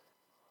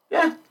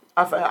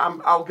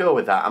 I'll go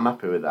with that. I'm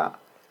happy with that.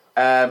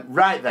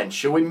 Right then,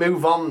 shall we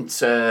move on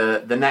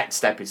to the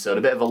next episode?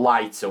 A bit of a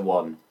lighter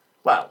one.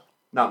 Well,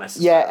 not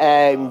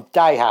necessarily. Yeah,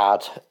 Die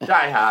Hard.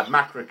 Die Hard,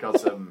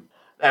 Macrocosm.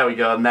 There we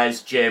go, and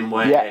there's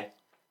Janeway. Yeah.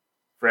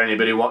 For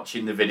anybody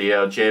watching the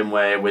video,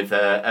 Janeway with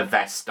a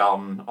vest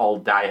on, all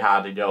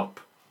die-harded up,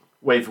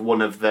 with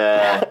one of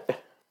the,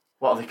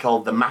 what are they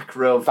called, the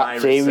macroviruses?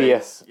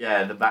 Bacteria.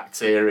 Yeah, the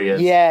bacteria.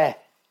 Yeah.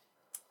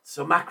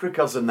 So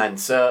Macrocosm then,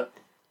 so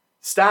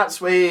starts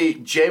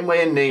with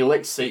Janeway and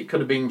Neelix, so it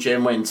could have been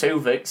Janeway and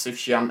Tuvix if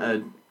she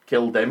hadn't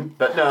killed him,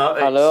 but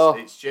no,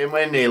 it's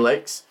Janeway and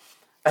Neelix.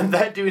 And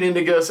they're doing a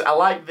negotiation. I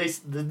like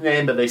the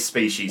name of this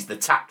species, the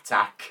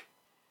Tac-Tac.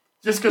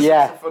 Just because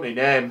it's a funny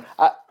name.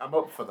 I'm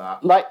up for that.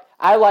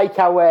 I like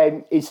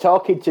how he's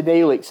talking to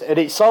Neelix, and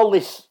it's all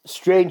this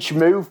strange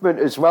movement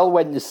as well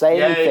when they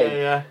say anything.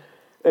 Yeah.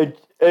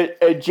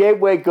 And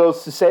Janeway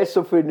goes to say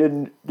something,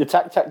 and the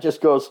Tac-Tac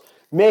just goes,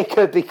 "Make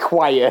her be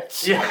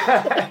quiet."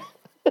 Yeah.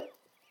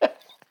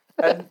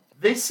 And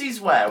this is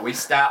where we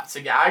start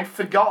to get... I'd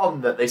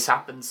forgotten that this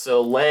happened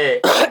so late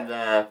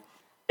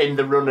in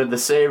the run of the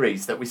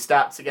series, that we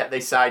start to get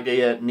this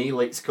idea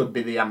Neelix could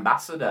be the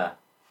ambassador.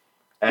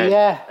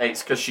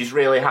 It's because she's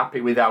really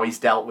happy with how he's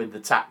dealt with the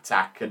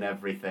Tac-Tac and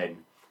everything.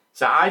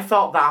 So I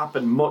thought that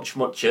happened much,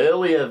 much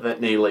earlier,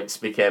 that Neelix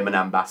became an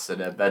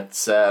ambassador.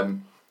 But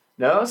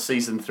no,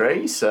 season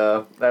 3,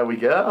 so there we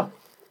go.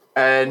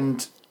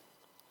 And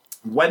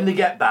when they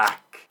get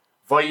back,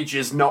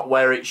 Voyager's not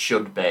where it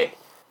should be.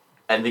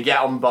 And they get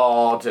on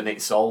board and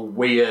it's all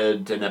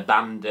weird and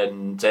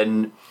abandoned.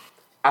 And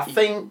I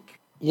think...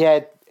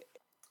 Yeah,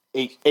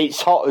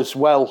 it's hot as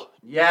well.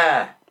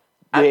 Yeah.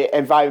 The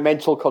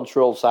environmental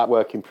controls aren't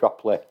working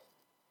properly.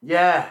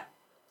 Yeah.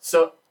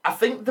 So I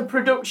think the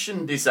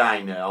production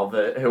designer, or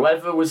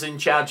whoever was in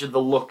charge of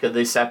the look of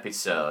this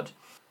episode,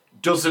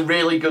 does a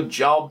really good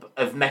job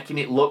of making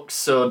it look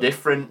so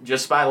different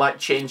just by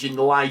changing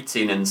the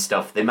lighting and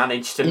stuff. They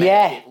managed to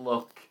make it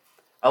look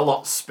a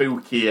lot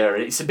spookier.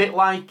 It's a bit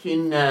like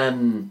in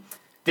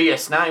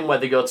DS9 where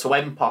they go to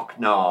Empok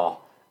Nor.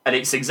 And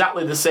it's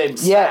exactly the same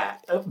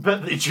set,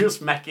 but they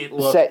just make it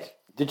look...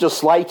 They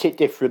just light it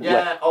differently.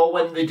 Yeah, or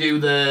when they do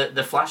the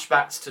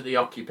flashbacks to the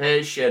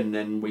occupation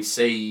and we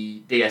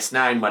see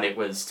DS9 when it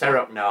was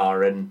Terok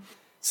Nor. And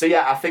so,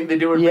 I think they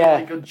do a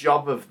really good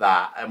job of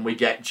that. And we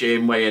get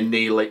Janeway and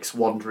Neelix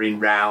wandering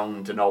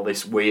round and all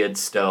this weird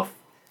stuff.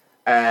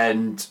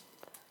 And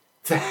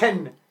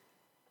then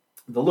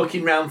they're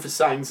looking round for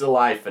signs of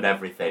life and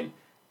everything.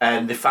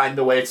 and they find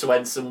the way to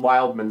Ensign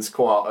Wildman's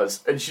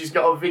quarters, and she's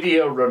got a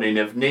video running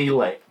of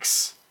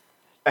Neelix,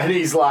 and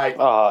he's like,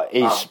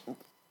 He's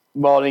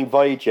Morning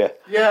Voyager.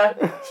 yeah,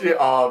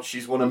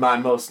 she's one of my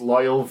most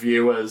loyal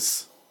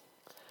viewers.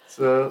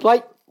 So,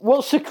 Like,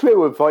 what's the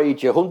crew of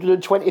Voyager?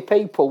 120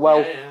 people?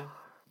 Well, yeah.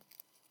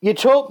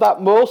 you'd hope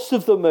that most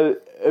of them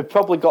have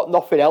probably got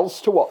nothing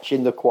else to watch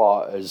in the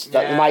quarters,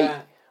 that they might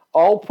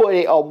all put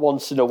it on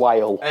once in a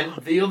while. And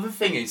the other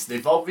thing is,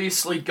 they've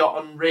obviously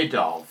gotten rid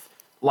of,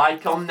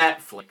 like on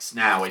Netflix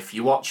now, if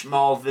you watch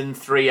more than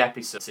 3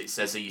 episodes, it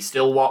says, are you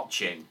still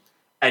watching?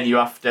 And you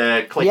have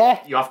to click. Yeah.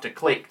 You have to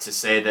click to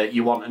say that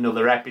you want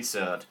another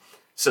episode.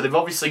 So they've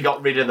obviously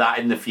got rid of that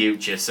in the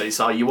future. So it's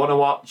you want to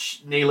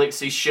watch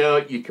Neelix's show,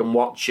 you can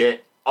watch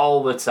it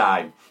all the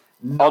time.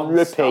 On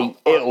repeat.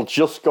 It'll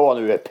just go on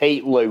a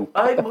repeat loop.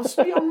 It must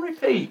be on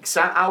repeat. 'Cause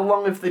how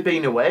long have they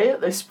been away at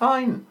this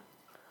point?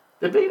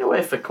 They've been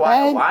away for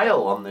quite a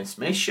while on this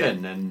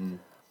mission, and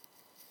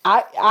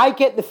I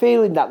get the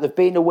feeling that they've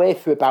been away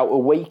for about a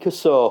week or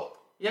so.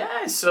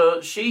 yeah.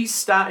 So she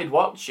started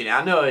watching it.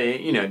 I know it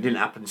didn't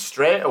happen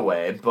straight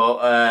away, but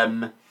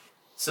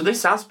so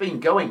this has been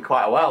going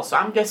quite a while. So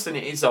I'm guessing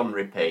it is on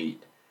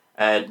repeat.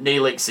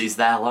 Neelix is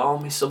there,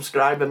 my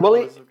subscriber.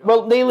 Well,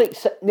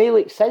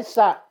 Neelix says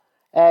that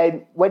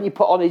when you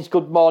put on his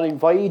Good Morning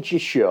Voyager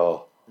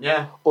show,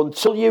 yeah.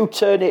 until you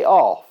turn it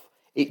off,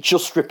 it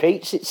just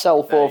repeats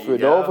itself There over you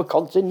and go. over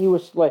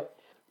continuously.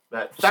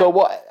 But So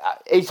what?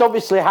 It's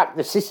obviously hacked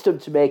the system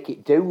to make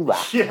it do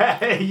that.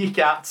 yeah, you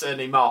can't turn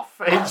him off.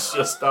 It's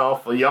just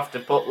awful. You have to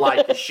put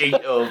like a sheet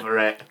over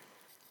it.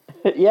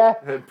 Yeah.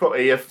 And put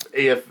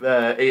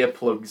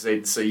earplugs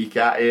in so you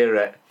can't hear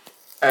it.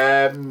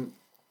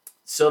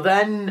 So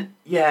then,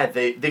 yeah,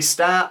 they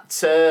start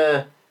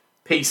to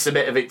piece a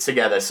bit of it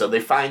together. So they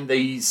find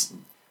these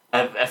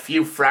a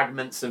few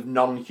fragments of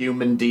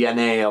non-human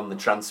DNA on the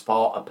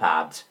transporter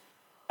pad,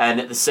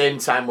 and at the same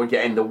time we're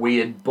getting the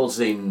weird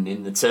buzzing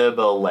in the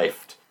turbo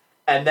lift,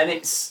 and then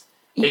it's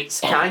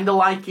kind of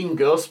like in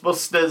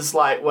Ghostbusters,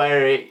 like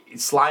where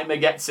Slimer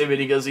gets him and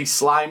he goes, "He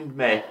slimed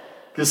me,"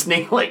 because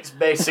Neelix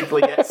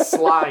basically gets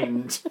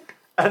slimed,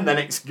 and then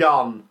it's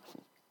gone.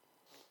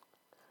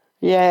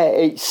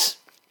 Yeah,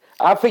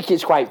 I think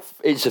it's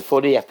a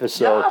funny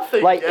episode. Yeah, I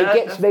think, like yeah,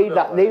 it gets me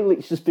that definitely.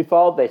 Neelix just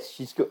before this,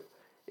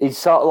 he's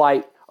sort of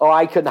like,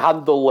 I can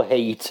handle the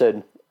heat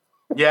and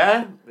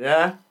Yeah,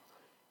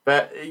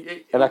 but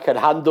I can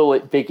handle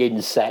it big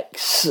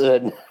insects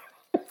and.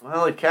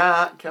 well, he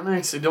can't, can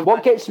he? So he don't-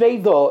 What gets me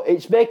though,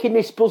 it's making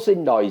this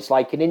buzzing noise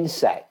like an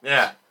insect.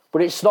 Yeah.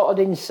 But it's not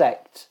an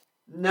insect.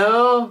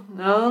 No.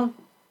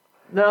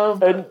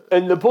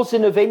 And the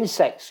buzzing of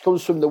insects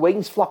comes from the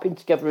wings flapping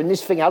together, and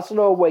this thing has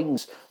no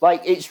wings.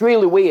 Like, it's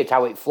really weird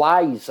how it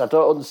flies. I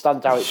don't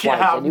understand how it flies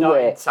Yeah, I'm not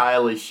anyway.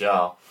 entirely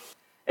sure.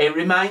 It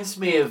reminds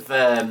me of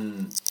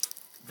them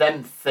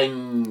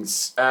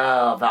things,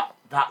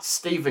 that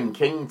Stephen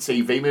King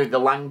TV movie, The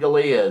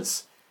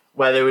Langoliers,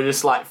 where they were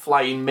just like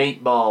flying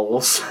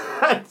meatballs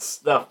and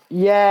stuff.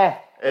 Yeah.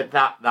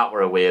 That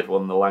were a weird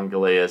one, The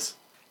Langoliers.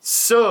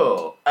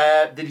 So,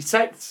 they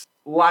detect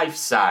life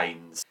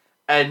signs,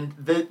 and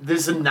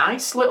there's a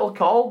nice little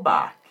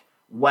callback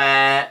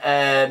where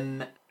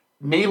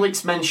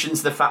Neelix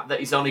mentions the fact that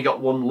he's only got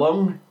one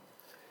lung.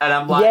 And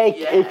I'm like,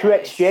 it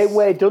corrects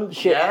Janeway, doesn't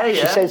she? Yeah.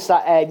 She says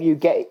that you're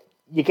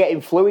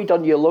getting fluid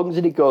on your lungs,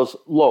 and he goes,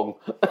 lung.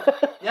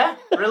 Yeah,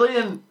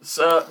 brilliant.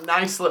 So,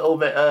 nice little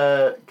bit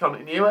of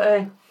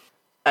continuity.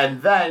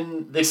 And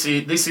then this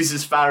is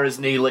as far as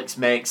Neelix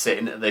makes it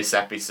into this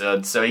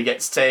episode. So he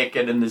gets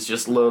taken and there's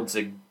just loads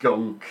of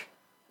gunk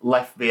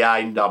left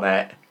behind on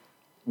it.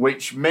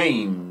 Which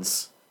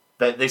means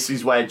that this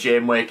is where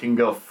Janeway can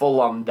go full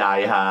on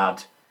Die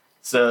Hard.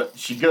 So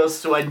she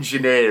goes to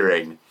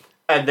engineering,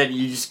 and then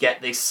you just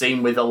get this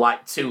scene with her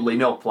like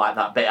tooling up like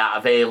that bit out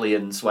of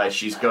Aliens where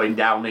she's going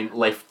down in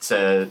lift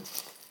to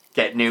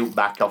get Newt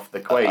back off the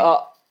Queen.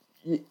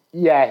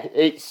 Yeah,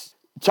 it's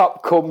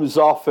top comes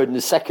off, and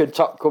the second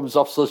top comes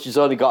off, so she's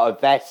only got a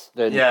vest,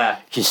 and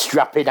she's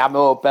strapping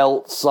ammo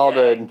belts on,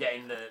 and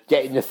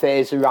getting the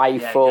phaser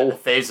rifle. Yeah, the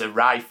phaser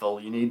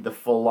rifle. You need the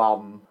full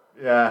on.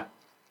 Yeah.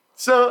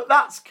 So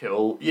that's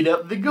cool.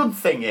 The good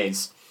thing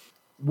is,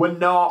 we're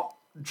not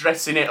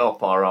dressing it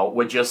up, alright.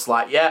 We're just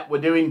like,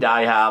 we're doing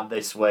Die Hard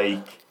this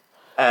week.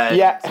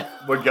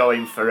 We're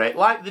going for it.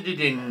 Like they did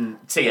in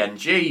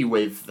TNG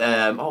with,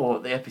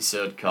 what the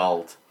episode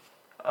called?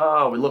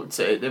 Oh, we looked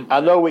at it, didn't we? I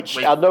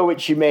know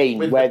which you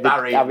mean, where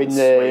they're having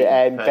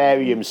the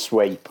barium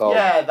sweep.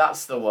 Yeah,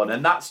 that's the one,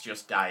 and that's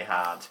just Die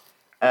Hard.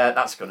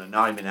 That's going to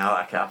annoy me now.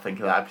 I can't think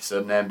of that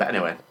episode name, but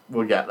anyway,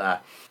 we'll get there.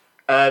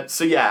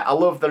 So yeah, I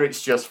love that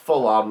it's just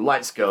full on.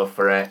 Let's go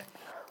for it.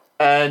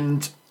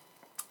 And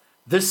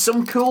there's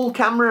some cool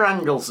camera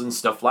angles and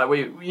stuff. Like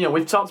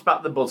we've talked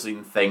about the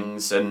buzzing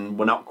things, and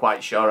we're not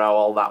quite sure how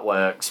all that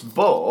works,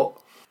 but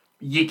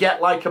you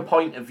get like a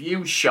point of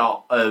view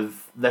shot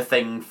of the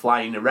thing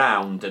flying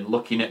around and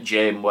looking at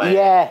Janeway.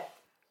 Yeah.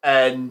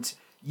 And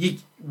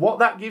what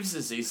that gives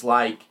us is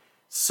like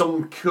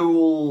some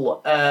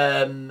cool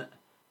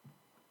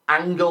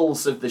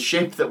angles of the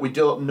ship that we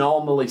don't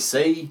normally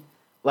see.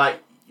 Like,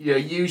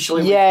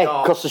 usually Yeah, we've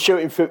got... because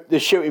they're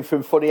shooting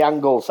from funny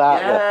angles,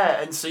 aren't they?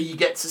 Yeah, and so you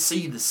get to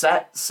see the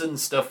sets and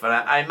stuff. And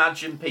I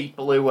imagine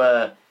people who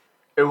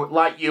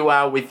like you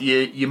are with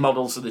your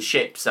models of the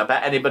ships, I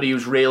bet anybody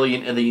who's really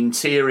into the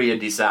interior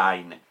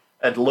design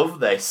would love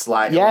this.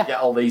 Like, Yeah. we get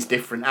all these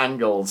different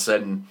angles,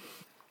 and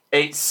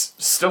it's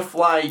stuff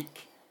like...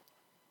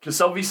 Because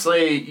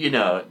obviously,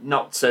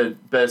 not to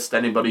burst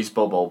anybody's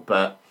bubble,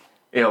 but,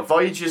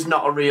 Voyager's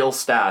not a real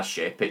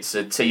starship, it's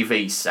a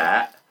TV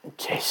set.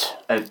 Jeez.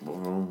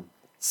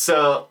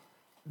 So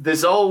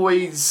there's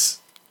always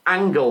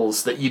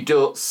angles that you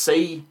don't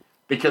see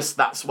because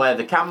that's where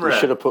the camera... You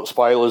should have put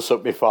spoilers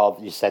up before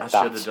you said that.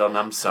 I should have done,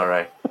 I'm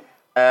sorry.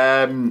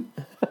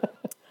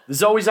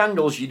 There's always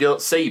angles you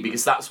don't see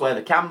because that's where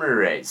the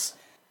camera is.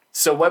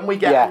 So when we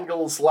get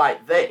angles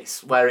like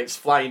this, where it's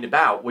flying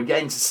about, we're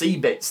getting to see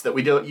bits that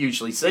we don't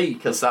usually see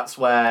because that's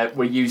where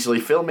we're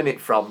usually filming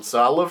it from.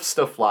 So I love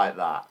stuff like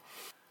that.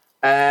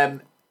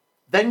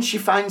 Then she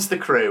finds the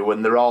crew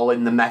and they're all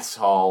in the mess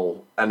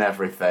hall and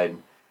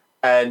everything.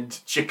 And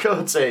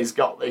Chakotay's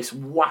got this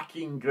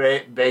whacking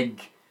great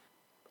big,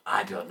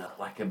 I don't know,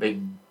 like a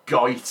big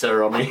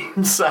goiter on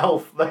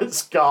himself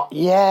that's got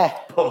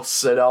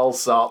pus and all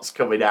sorts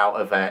coming out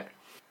of it.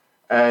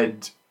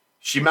 And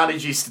she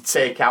manages to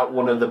take out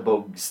one of the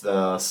bugs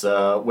though,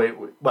 so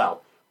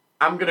well,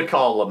 I'm going to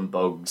call them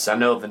bugs. I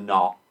know they're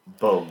not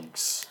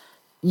bugs.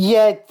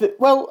 Yeah,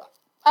 well,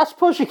 I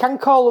suppose you can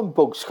call them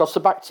bugs because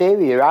they're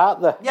bacteria,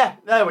 aren't they? Yeah,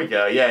 there we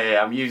go.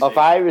 Yeah, I'm using... Or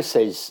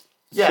viruses.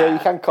 Yeah. So you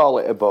can call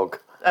it a bug.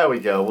 There we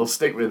go, we'll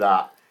stick with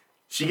that.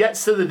 She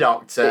gets to the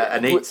doctor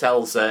and he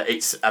tells her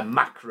it's a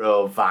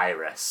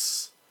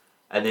macrovirus.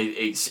 And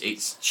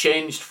it's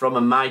changed from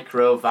a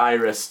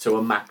microvirus to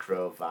a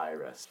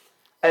macrovirus.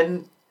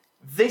 And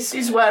this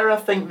is where I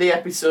think the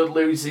episode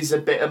loses a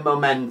bit of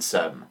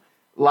momentum.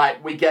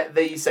 Like, we get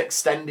these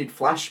extended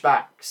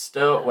flashbacks,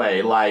 don't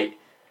we? Like,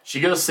 she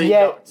goes see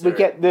Doctor. We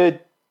get the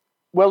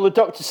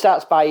Doctor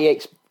starts by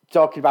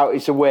talking about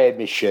his away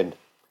mission.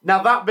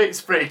 Now, that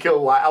bit's pretty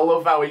cool. Like, I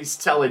love how he's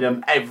telling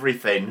him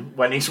everything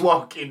when he's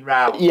walking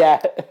round.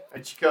 Yeah.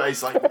 And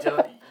he's like, you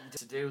don't need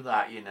to do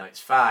that, it's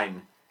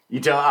fine. You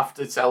don't have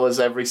to tell us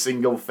every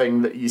single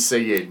thing that you're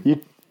seeing.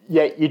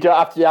 You don't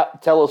have to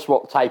tell us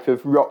what type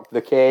of rock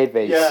the cave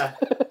is. Yeah,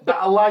 but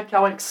I like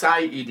how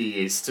excited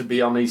he is to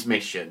be on his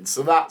mission,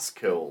 so that's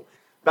cool.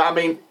 But I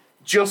mean,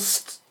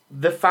 just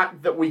the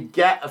fact that we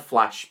get a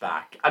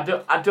flashback, I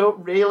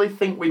don't really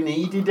think we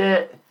needed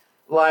it.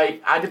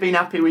 Like, I'd have been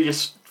happy with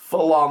just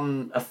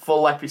a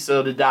full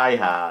episode of Die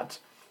Hard,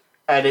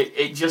 and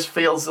it just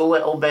feels a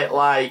little bit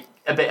like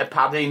a bit of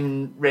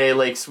padding,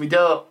 really, because we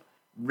don't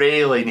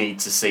really need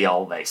to see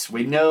all this.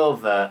 We know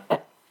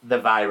that the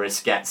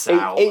virus gets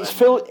out. It's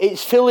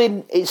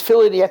filling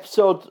the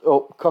episode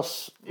up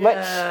because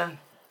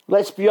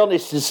let's be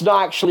honest, there's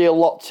not actually a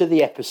lot to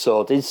the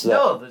episode, is there?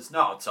 No, there's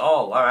not at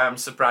all. I'm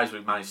surprised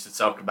we've managed to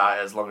talk about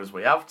it as long as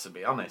we have, to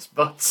be honest.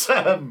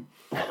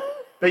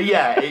 But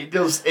yeah, it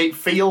does. It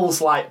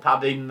feels like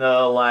padding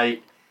though.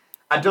 Like,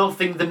 I don't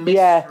think the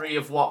mystery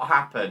of what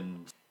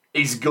happened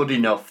is good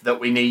enough that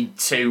we need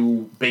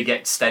 2 big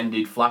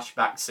extended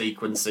flashback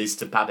sequences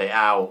to pad it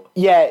out.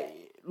 Yeah,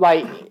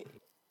 like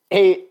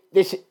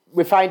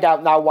we find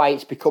out now why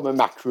it's become a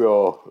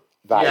macro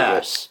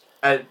virus,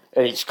 and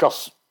it's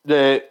because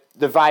the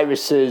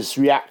virus has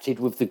reacted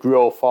with the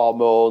growth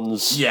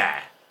hormones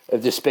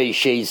of the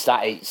species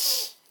that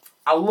it's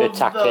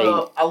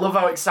attacking. I love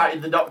how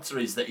excited the Doctor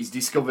is that he's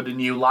discovered a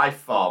new life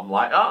form.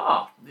 Like,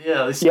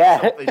 this is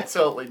something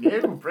totally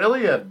new,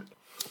 brilliant.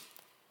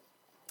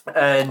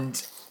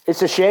 And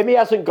it's a shame he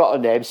hasn't got a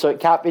name, so it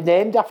can't be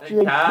named after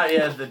him.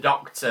 Yeah, the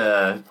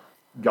Doctor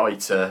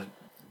Goiter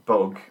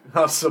bug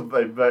or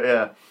something, but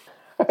yeah.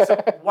 So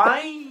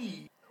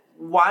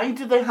why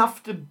do they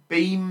have to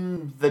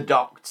beam the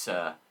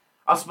Doctor?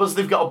 I suppose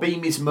they've got to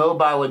beam his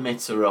mobile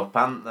emitter up,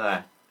 haven't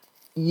they?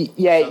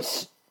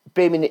 It's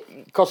beaming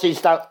it because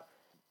he's down.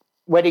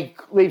 When he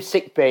leaves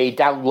sickbay, he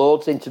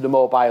downloads into the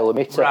mobile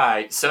emitter.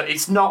 Right, so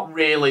it's not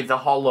really the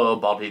hollow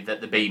body that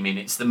they're beaming,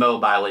 it's the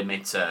mobile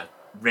emitter,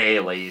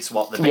 really, is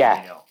what they're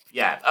beaming up.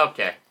 Yeah,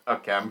 okay,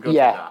 I'm good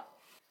with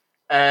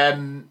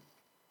that.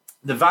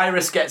 The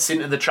virus gets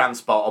into the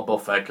transporter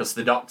buffer because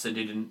the Doctor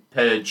didn't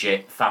purge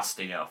it fast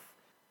enough.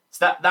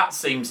 So that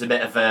seems a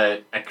bit of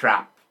a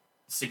crap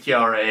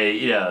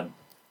security,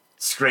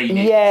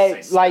 screening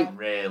system,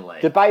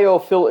 really. The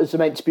biofilters are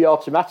meant to be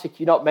automatic.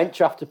 You're not meant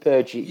to have to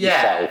purge it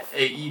yourself.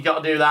 Yeah, you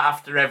got to do that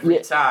after every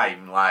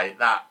time, like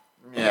that.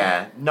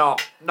 Yeah,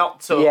 not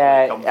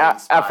totally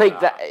convinced. I think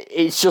that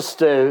it's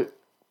just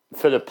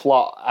for the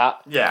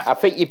plot. I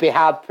think you'd be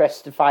hard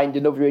pressed to find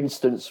another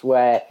instance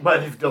where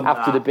they've done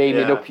after the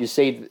beaming up, you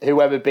see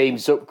whoever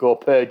beams up go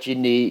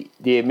purging the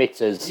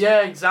emitters.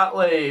 Yeah,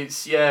 exactly.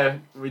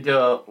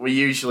 We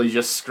usually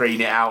just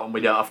screen it out and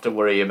we don't have to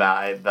worry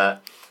about it.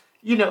 But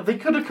they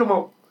could have come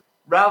up,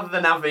 rather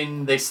than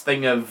having this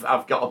thing of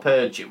I've got to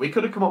purge it. We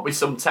could have come up with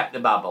some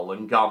technobabble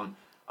and gone,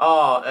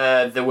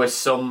 there were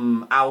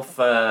some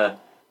alpha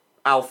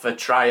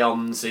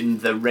trions in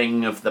the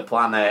ring of the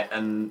planet,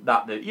 and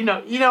that you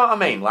know what I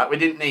mean. Like we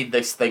didn't need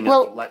this thing.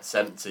 Let's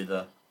empty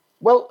the.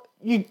 Well,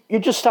 you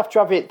just have to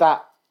have it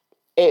that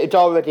it had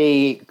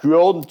already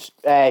grown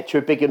to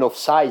a big enough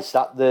size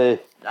that the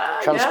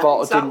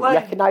transporter didn't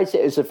recognise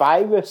it as a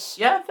virus.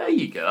 Yeah, there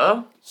you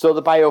go. So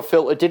the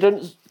biofilter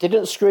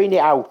didn't screen it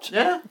out.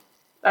 Yeah,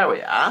 there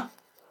we are.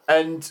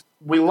 And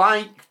we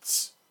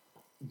liked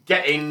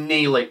getting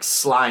Neelix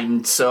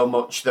slimed so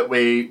much that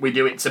we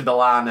do it to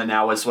B'Elanna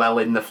now as well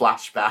in the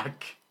flashback.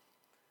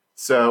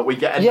 So we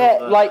get another...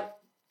 Yeah,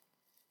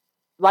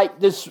 like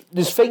there's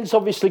things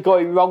obviously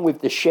going wrong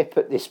with the ship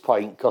at this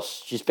point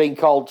because she's been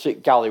called to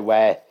galley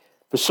where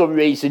for some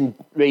reason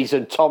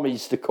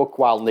Tommy's the cook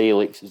while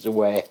Neelix is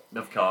away.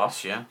 Of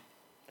course, yeah.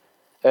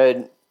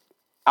 And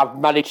I've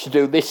managed to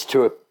do this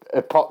to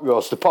a pot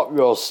roast. A pot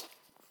roast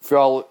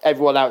for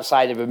everyone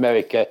outside of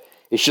America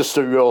is just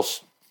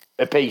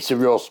a piece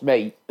of roast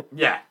meat.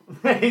 Yeah,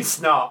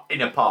 it's not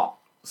in a pot,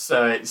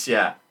 so it's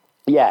Yeah.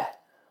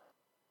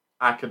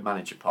 I could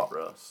manage a pot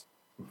roast,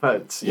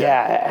 but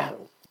yeah.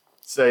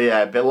 So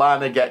yeah,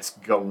 B'Elanna gets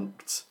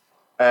gunked,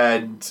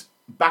 and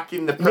back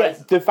in the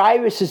present, the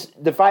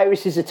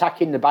virus is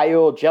attacking the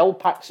bio gel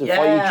packs of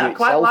Voyager itself. I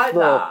quite like though.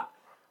 that.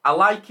 I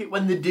like it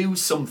when they do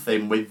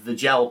something with the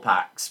gel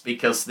packs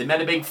because they made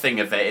a big thing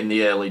of it in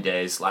the early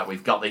days. Like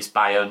we've got this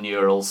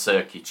bioneural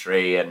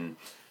circuitry, and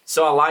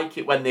so I like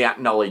it when they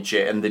acknowledge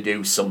it and they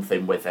do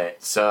something with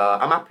it. So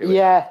I'm happy with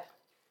it. I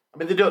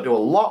mean, they don't do a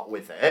lot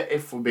with it,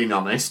 if we're being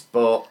honest,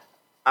 but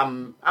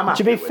I'm happy.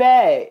 To be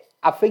fair,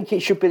 I think it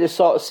should be the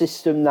sort of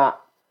system that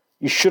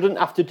you shouldn't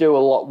have to do a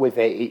lot with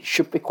it. It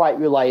should be quite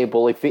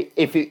reliable. If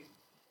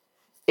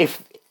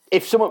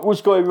something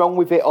was going wrong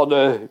with it on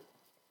a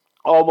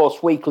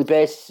almost weekly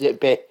basis,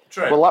 it'd be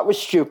well, that was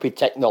stupid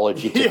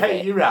technology.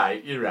 You're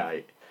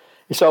right.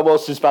 It's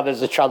almost as bad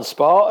as a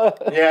transporter.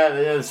 Yeah,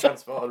 the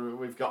transporter.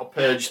 We've got to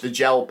purge the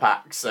gel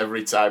packs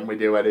every time we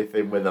do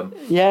anything with them.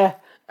 Yeah.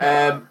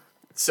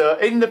 So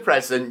in the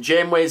present,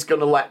 Janeway's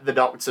going to let the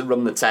Doctor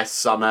run the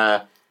tests on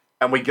her,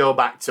 and we go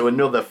back to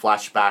another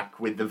flashback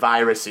with the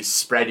virus is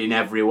spreading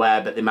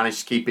everywhere, but they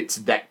managed to keep it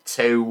to Deck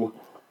 2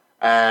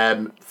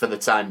 for the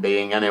time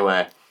being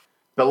anyway.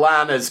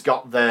 B'Elanna's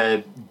got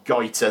the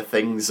goiter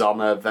things on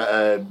her that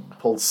are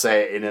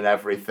pulsating and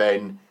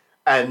everything,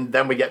 and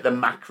then we get the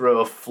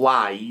macro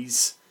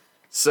flies.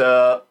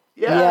 So,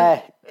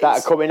 that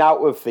are coming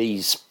out of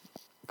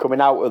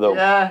them.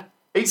 Yeah,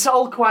 it's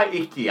all quite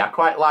icky. I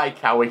quite like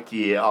how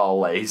icky it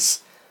all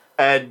is.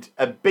 And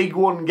a big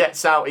one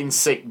gets out in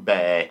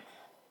sickbay,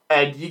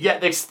 and you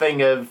get this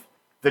thing of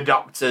the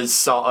Doctors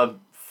sort of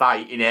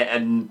fighting it,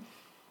 and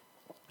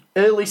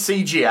early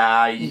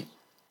CGI,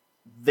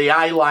 the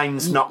eye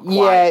line's not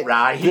quite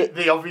right.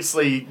 They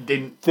obviously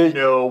didn't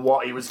know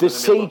what he was going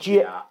to be looking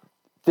at.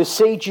 The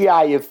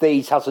CGI of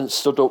these hasn't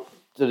stood up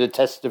to the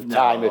test of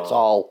time at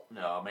all.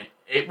 No, I mean,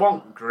 it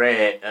wasn't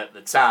great at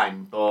the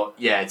time, but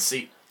yeah,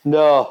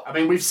 no. I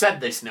mean, we've said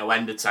this no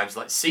end of times.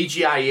 Like,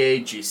 CGI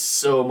age is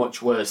so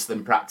much worse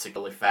than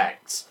practical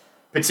effects,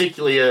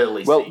 particularly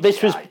early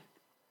CGI.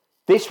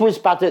 This was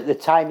bad at the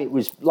time. It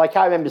was, like,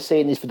 I remember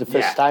seeing this for the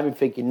first time and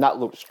thinking, that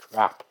looks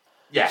crap.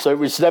 Yeah. So it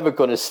was never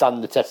going to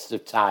stand the test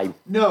of time.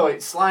 No,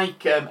 it's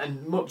like,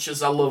 and much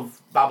as I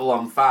love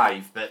Babylon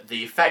 5, but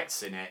the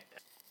effects in it,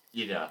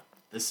 you know,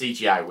 the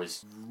CGI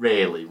was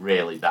really,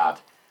 really bad.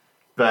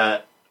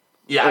 But,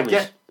 yeah,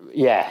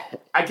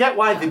 I get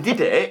why they did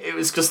it. It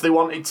was because they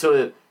wanted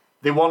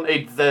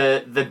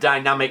the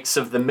dynamics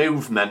of the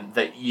movement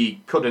that you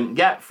couldn't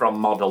get from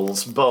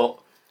models, but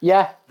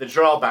the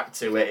drawback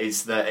to it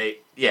is that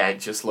it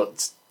just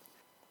looked...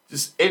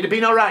 it'd have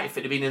been alright if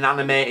it had been an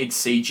animated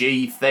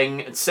CG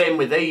thing. And same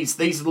with these.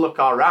 These would look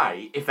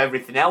alright if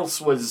everything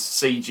else was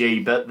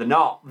CG, but they're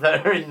not.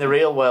 They're in the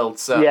real world,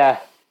 so...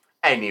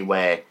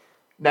 Anyway,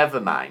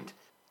 never mind.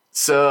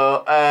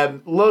 So,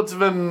 loads of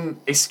them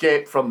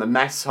escape from the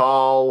mess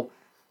hall.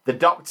 The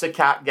Doctor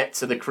can't get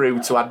to the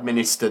crew to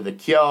administer the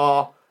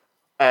cure.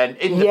 And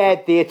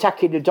the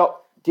attacking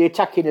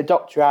the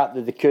Doctor out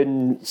there, they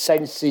can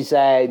sense his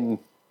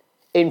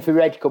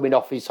infrared coming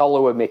off his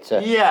holo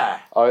emitter.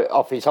 Yeah. Or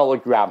off his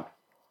hologram.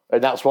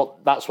 And that's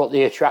what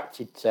they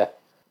attracted to.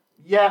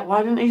 Yeah,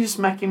 why didn't he just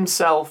make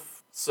himself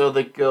so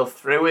they go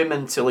through him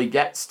until he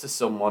gets to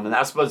someone? And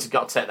I suppose he's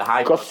got to take the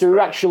hyper. Because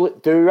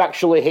they were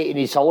actually hitting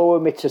his holo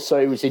emitter, so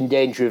he was in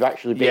danger of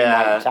actually being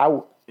wiped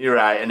out. You're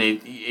right, and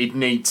he'd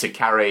need to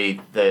carry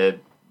the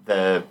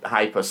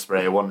hyper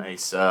spray, wouldn't he?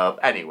 So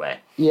anyway.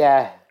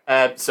 Yeah.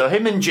 So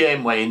him and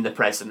Janeway in the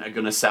present are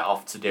going to set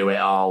off to do it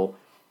all.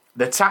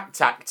 The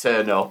Tac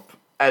turn up,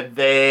 and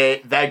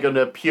they're going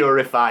to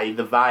purify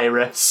the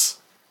virus.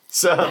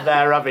 So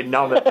they're having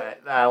none of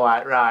it. They're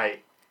like,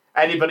 right,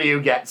 anybody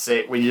who gets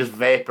it, we just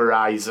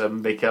vaporise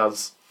them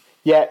because...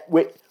 Yeah,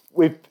 we've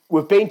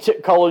been to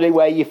the colony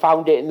where you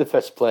found it in the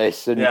first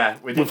place, and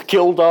we've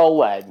killed all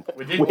them.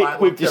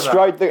 We've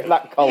destroyed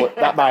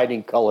that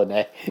mining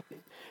colony.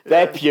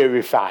 They're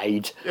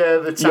purified.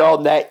 Yeah,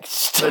 You're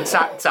next. The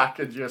Tac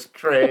are just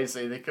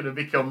crazy. They could have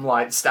become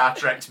like Star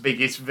Trek's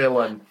biggest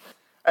villain.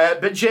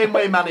 But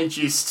Janeway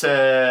manages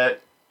to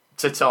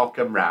talk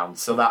them round,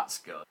 so that's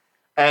good.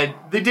 And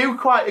they do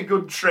quite a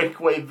good trick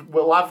with,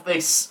 we'll have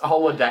this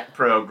holodeck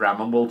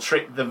program and we'll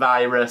trick the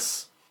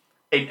virus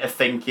into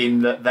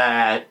thinking that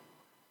they're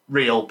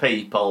real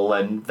people,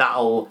 and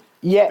that'll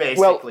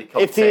basically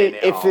contain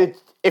it all.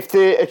 If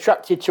they're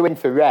attracted to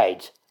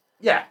infrared,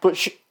 yeah. But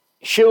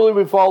surely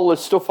with all the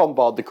stuff on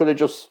board, they could have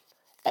just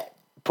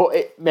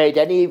made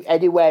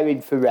anywhere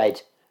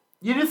infrared.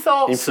 You'd have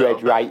thought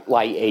infrared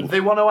lighting.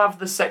 They want to have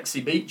the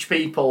sexy beach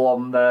people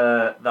on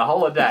the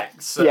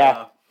holodeck. So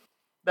yeah.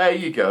 There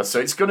you go. So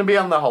it's going to be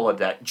on the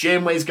holodeck.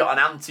 Janeway's got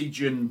an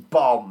antigen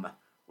bomb,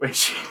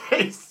 which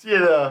is,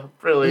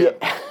 brilliant.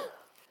 Yeah.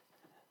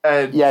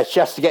 And she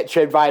has to get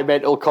to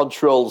environmental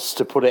controls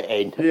to put it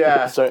in.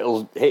 Yeah. So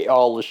it'll hit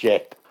all the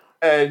ship.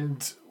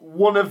 And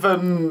one of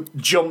them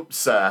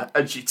jumps her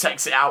and she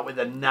takes it out with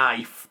a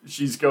knife.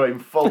 She's going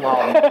full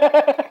on.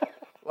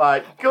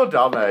 Like, good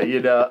on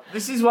her,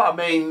 This is what I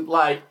mean.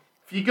 Like,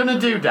 if you're going to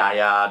do Die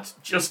Hard,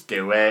 just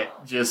do it.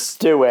 Just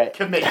do it.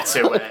 Commit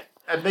to it.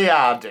 And they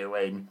are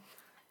doing.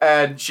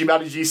 And she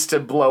manages to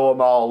blow them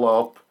all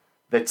up.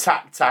 The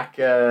Tac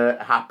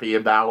are happy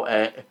about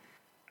it.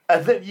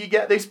 And then you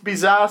get this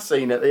bizarre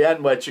scene at the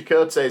end where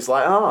Chakotay's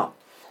like,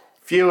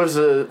 few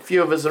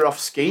of us are off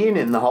skiing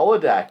in the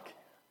holodeck.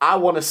 I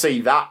want to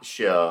see that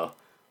show.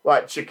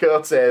 Like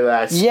Chakotay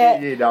there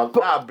skiing on.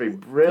 That'd be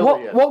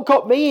brilliant. What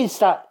got me is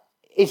that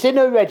he's in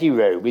her ready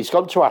room. He's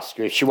gone to ask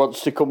her if she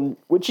wants to come,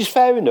 which is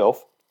fair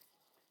enough.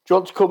 Do you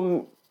want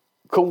to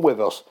come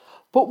with us?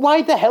 But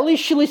why the hell is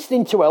she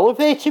listening to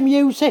elevator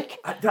music?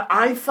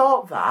 I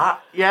thought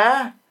that,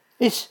 yeah.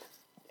 It's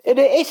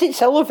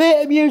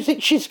elevator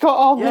music she's got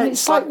on, yeah, and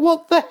it's like,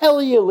 what the hell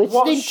are you listening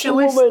what's she to,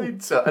 listening woman?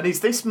 to? And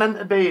is this meant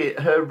to be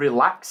her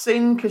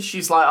relaxing? Because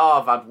she's like,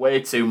 I've had way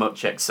too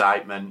much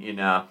excitement,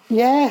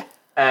 Yeah.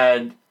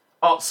 And,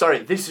 sorry,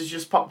 this has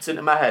just popped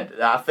into my head.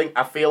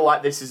 I feel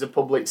like this is a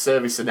public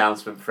service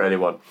announcement for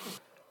anyone.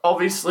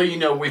 Obviously,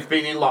 we've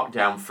been in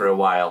lockdown for a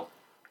while.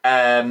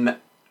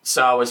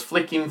 So I was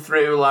flicking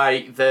through,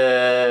 like,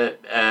 the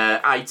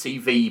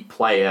ITV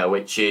player,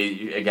 which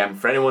is, again,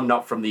 for anyone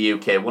not from the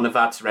UK, one of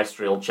our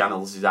terrestrial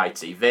channels is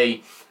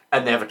ITV,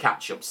 and they have a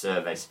catch-up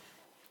service.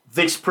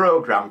 This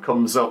programme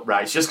comes up,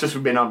 right, it's just because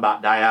we've been on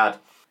about Die Hard.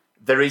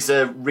 There is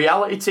a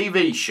reality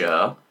TV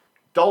show,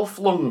 Dolph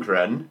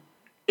Lundgren,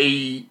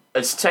 he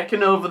has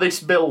taken over this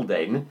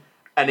building,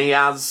 and he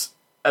has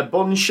a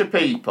bunch of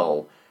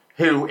people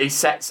who he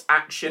sets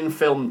action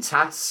film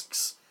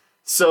tasks.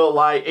 So,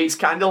 like, it's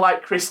kind of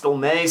like Crystal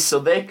Maze. So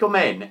they come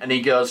in and he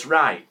goes,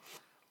 right,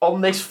 on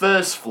this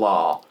first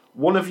floor,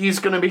 one of you's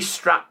going to be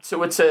strapped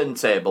to a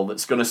turntable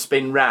that's going to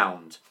spin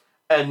round.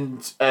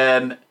 And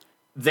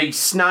the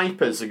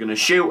snipers are going to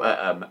shoot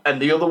at him.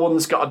 And the other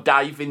one's got to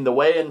dive in the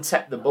way and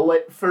take the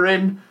bullet for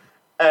him.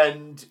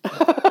 And,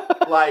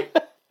 like,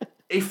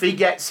 if he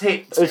gets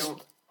hit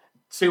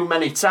too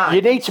many times...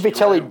 You need to be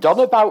telling Don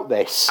about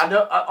this. I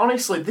know,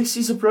 honestly, this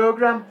is a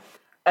programme.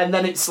 And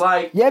then it's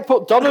like... Yeah,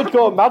 but Don would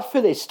go mad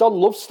for this. Don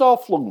loves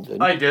Dolph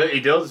Lundgren.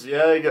 He does,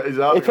 yeah. He got his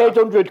autograph.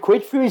 He paid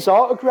 £100 for his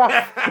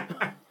autograph.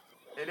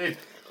 It is.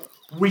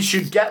 We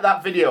should get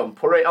that video and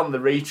put it on the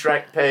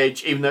Retrek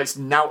page, even though it's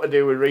now to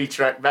do with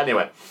Retrek. But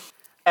anyway.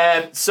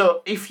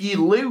 So if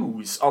you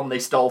lose on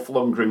this Dolph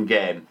Lundgren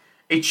game,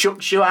 it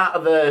chucks you out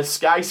of the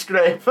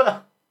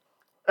skyscraper.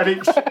 And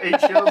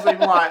it shows him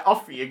like,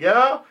 off you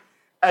go.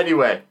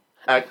 Anyway,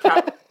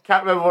 can't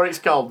remember what it's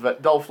called,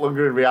 but Dolph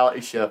Lundgren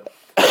reality show.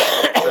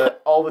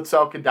 All the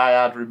talk of Die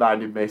Hard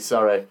reminded me,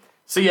 sorry.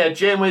 So yeah,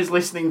 Janeway's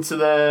listening to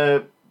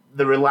the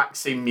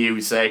relaxing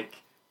music.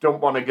 Don't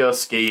want to go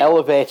skiing.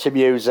 Elevator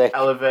music.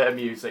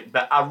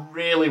 But I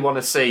really want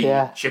to see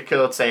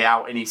Chakotay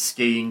out in his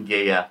skiing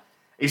gear.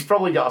 He's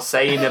probably got a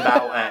saying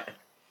about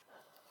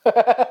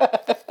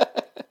it.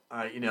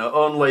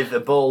 Only the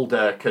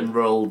boulder can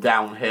roll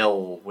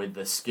downhill with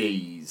the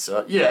skis.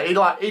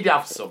 He'd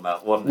have some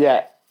at one.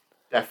 Yeah.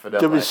 Definitely.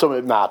 There was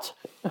something mad.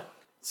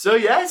 So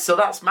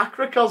that's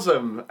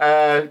Macrocosm.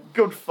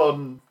 Good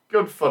fun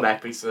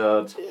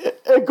episode.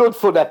 A good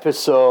fun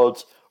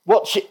episode.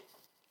 Watch it,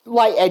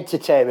 light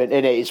entertainment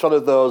in it. It's one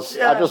of those.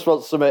 I just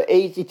want something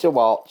easy to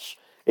watch.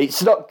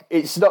 It's not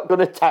going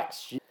to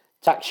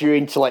tax you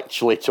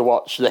intellectually to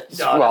watch this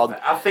one.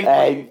 I think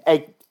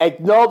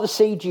ignore the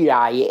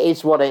CGI. It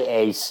is what it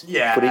is.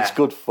 Yeah, but it's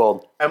good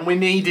fun. And we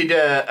needed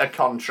a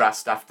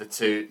contrast after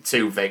two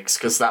Vics,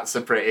 because that's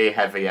a pretty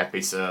heavy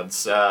episode.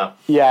 So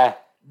yeah.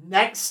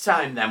 Next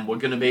time, then, we're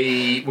going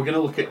to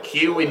look at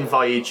Q in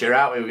Voyager,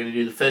 aren't we? We're going to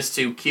do the first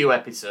 2 Q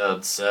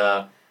episodes.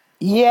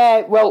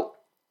 Yeah, well,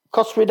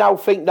 because we now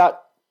think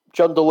that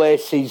John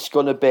DeLacy's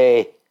going to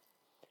be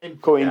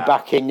coming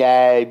back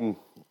in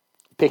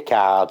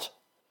Picard.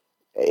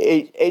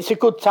 It's a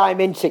good time,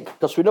 isn't it?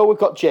 Because we know we've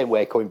got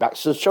Janeway coming back,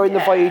 so doing the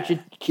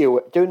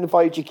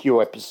Voyager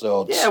Q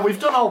episodes. Yeah, we've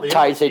done all the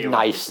ties in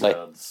nicely.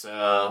 Episodes,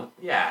 so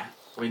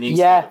we need to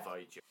do the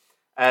Voyager.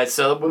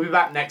 So we'll be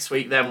back next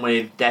week then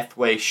with Death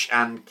Wish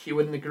and Q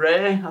and the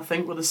Grey, I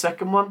think, were the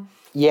second one.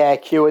 Yeah,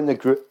 Q and the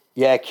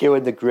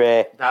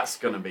Grey. That's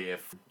going to be a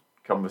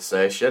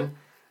conversation.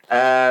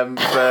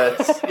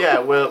 But yeah,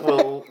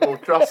 we'll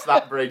cross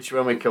that bridge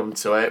when we come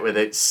to it with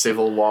its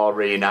Civil War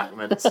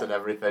reenactments and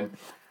everything.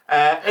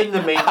 In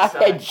the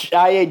meantime,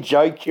 I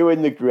enjoy Q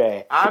and the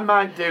Grey. I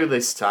might do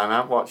this time. I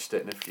haven't watched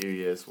it in a few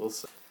years. We'll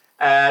see.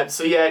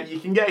 So yeah, you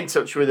can get in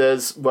touch with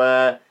us.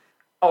 We're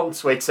on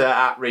Twitter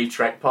at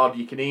RetrekPod.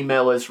 You can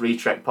email us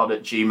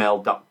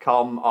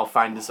retrekpod@gmail.com or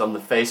find us on the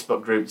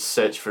Facebook group.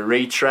 Search for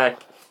Retrek.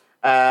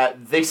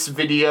 This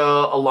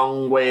video,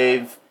 along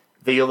with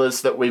the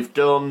others that we've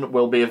done,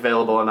 will be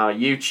available on our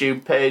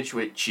YouTube page,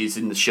 which is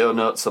in the show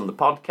notes on the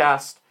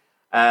podcast.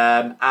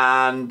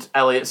 And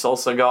Elliot's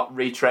also got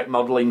Retrek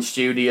Modelling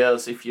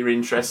Studios if you're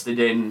interested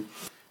in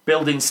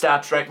building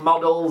Star Trek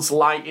models,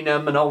 lighting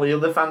them, and all the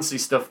other fancy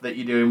stuff that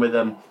you're doing with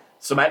them.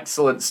 Some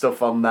excellent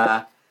stuff on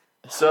there.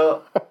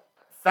 So,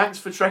 thanks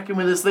for trekking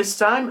with us this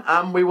time,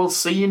 and we will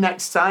see you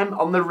next time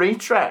on the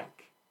Retrek.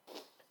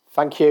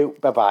 Thank you.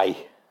 Bye-bye.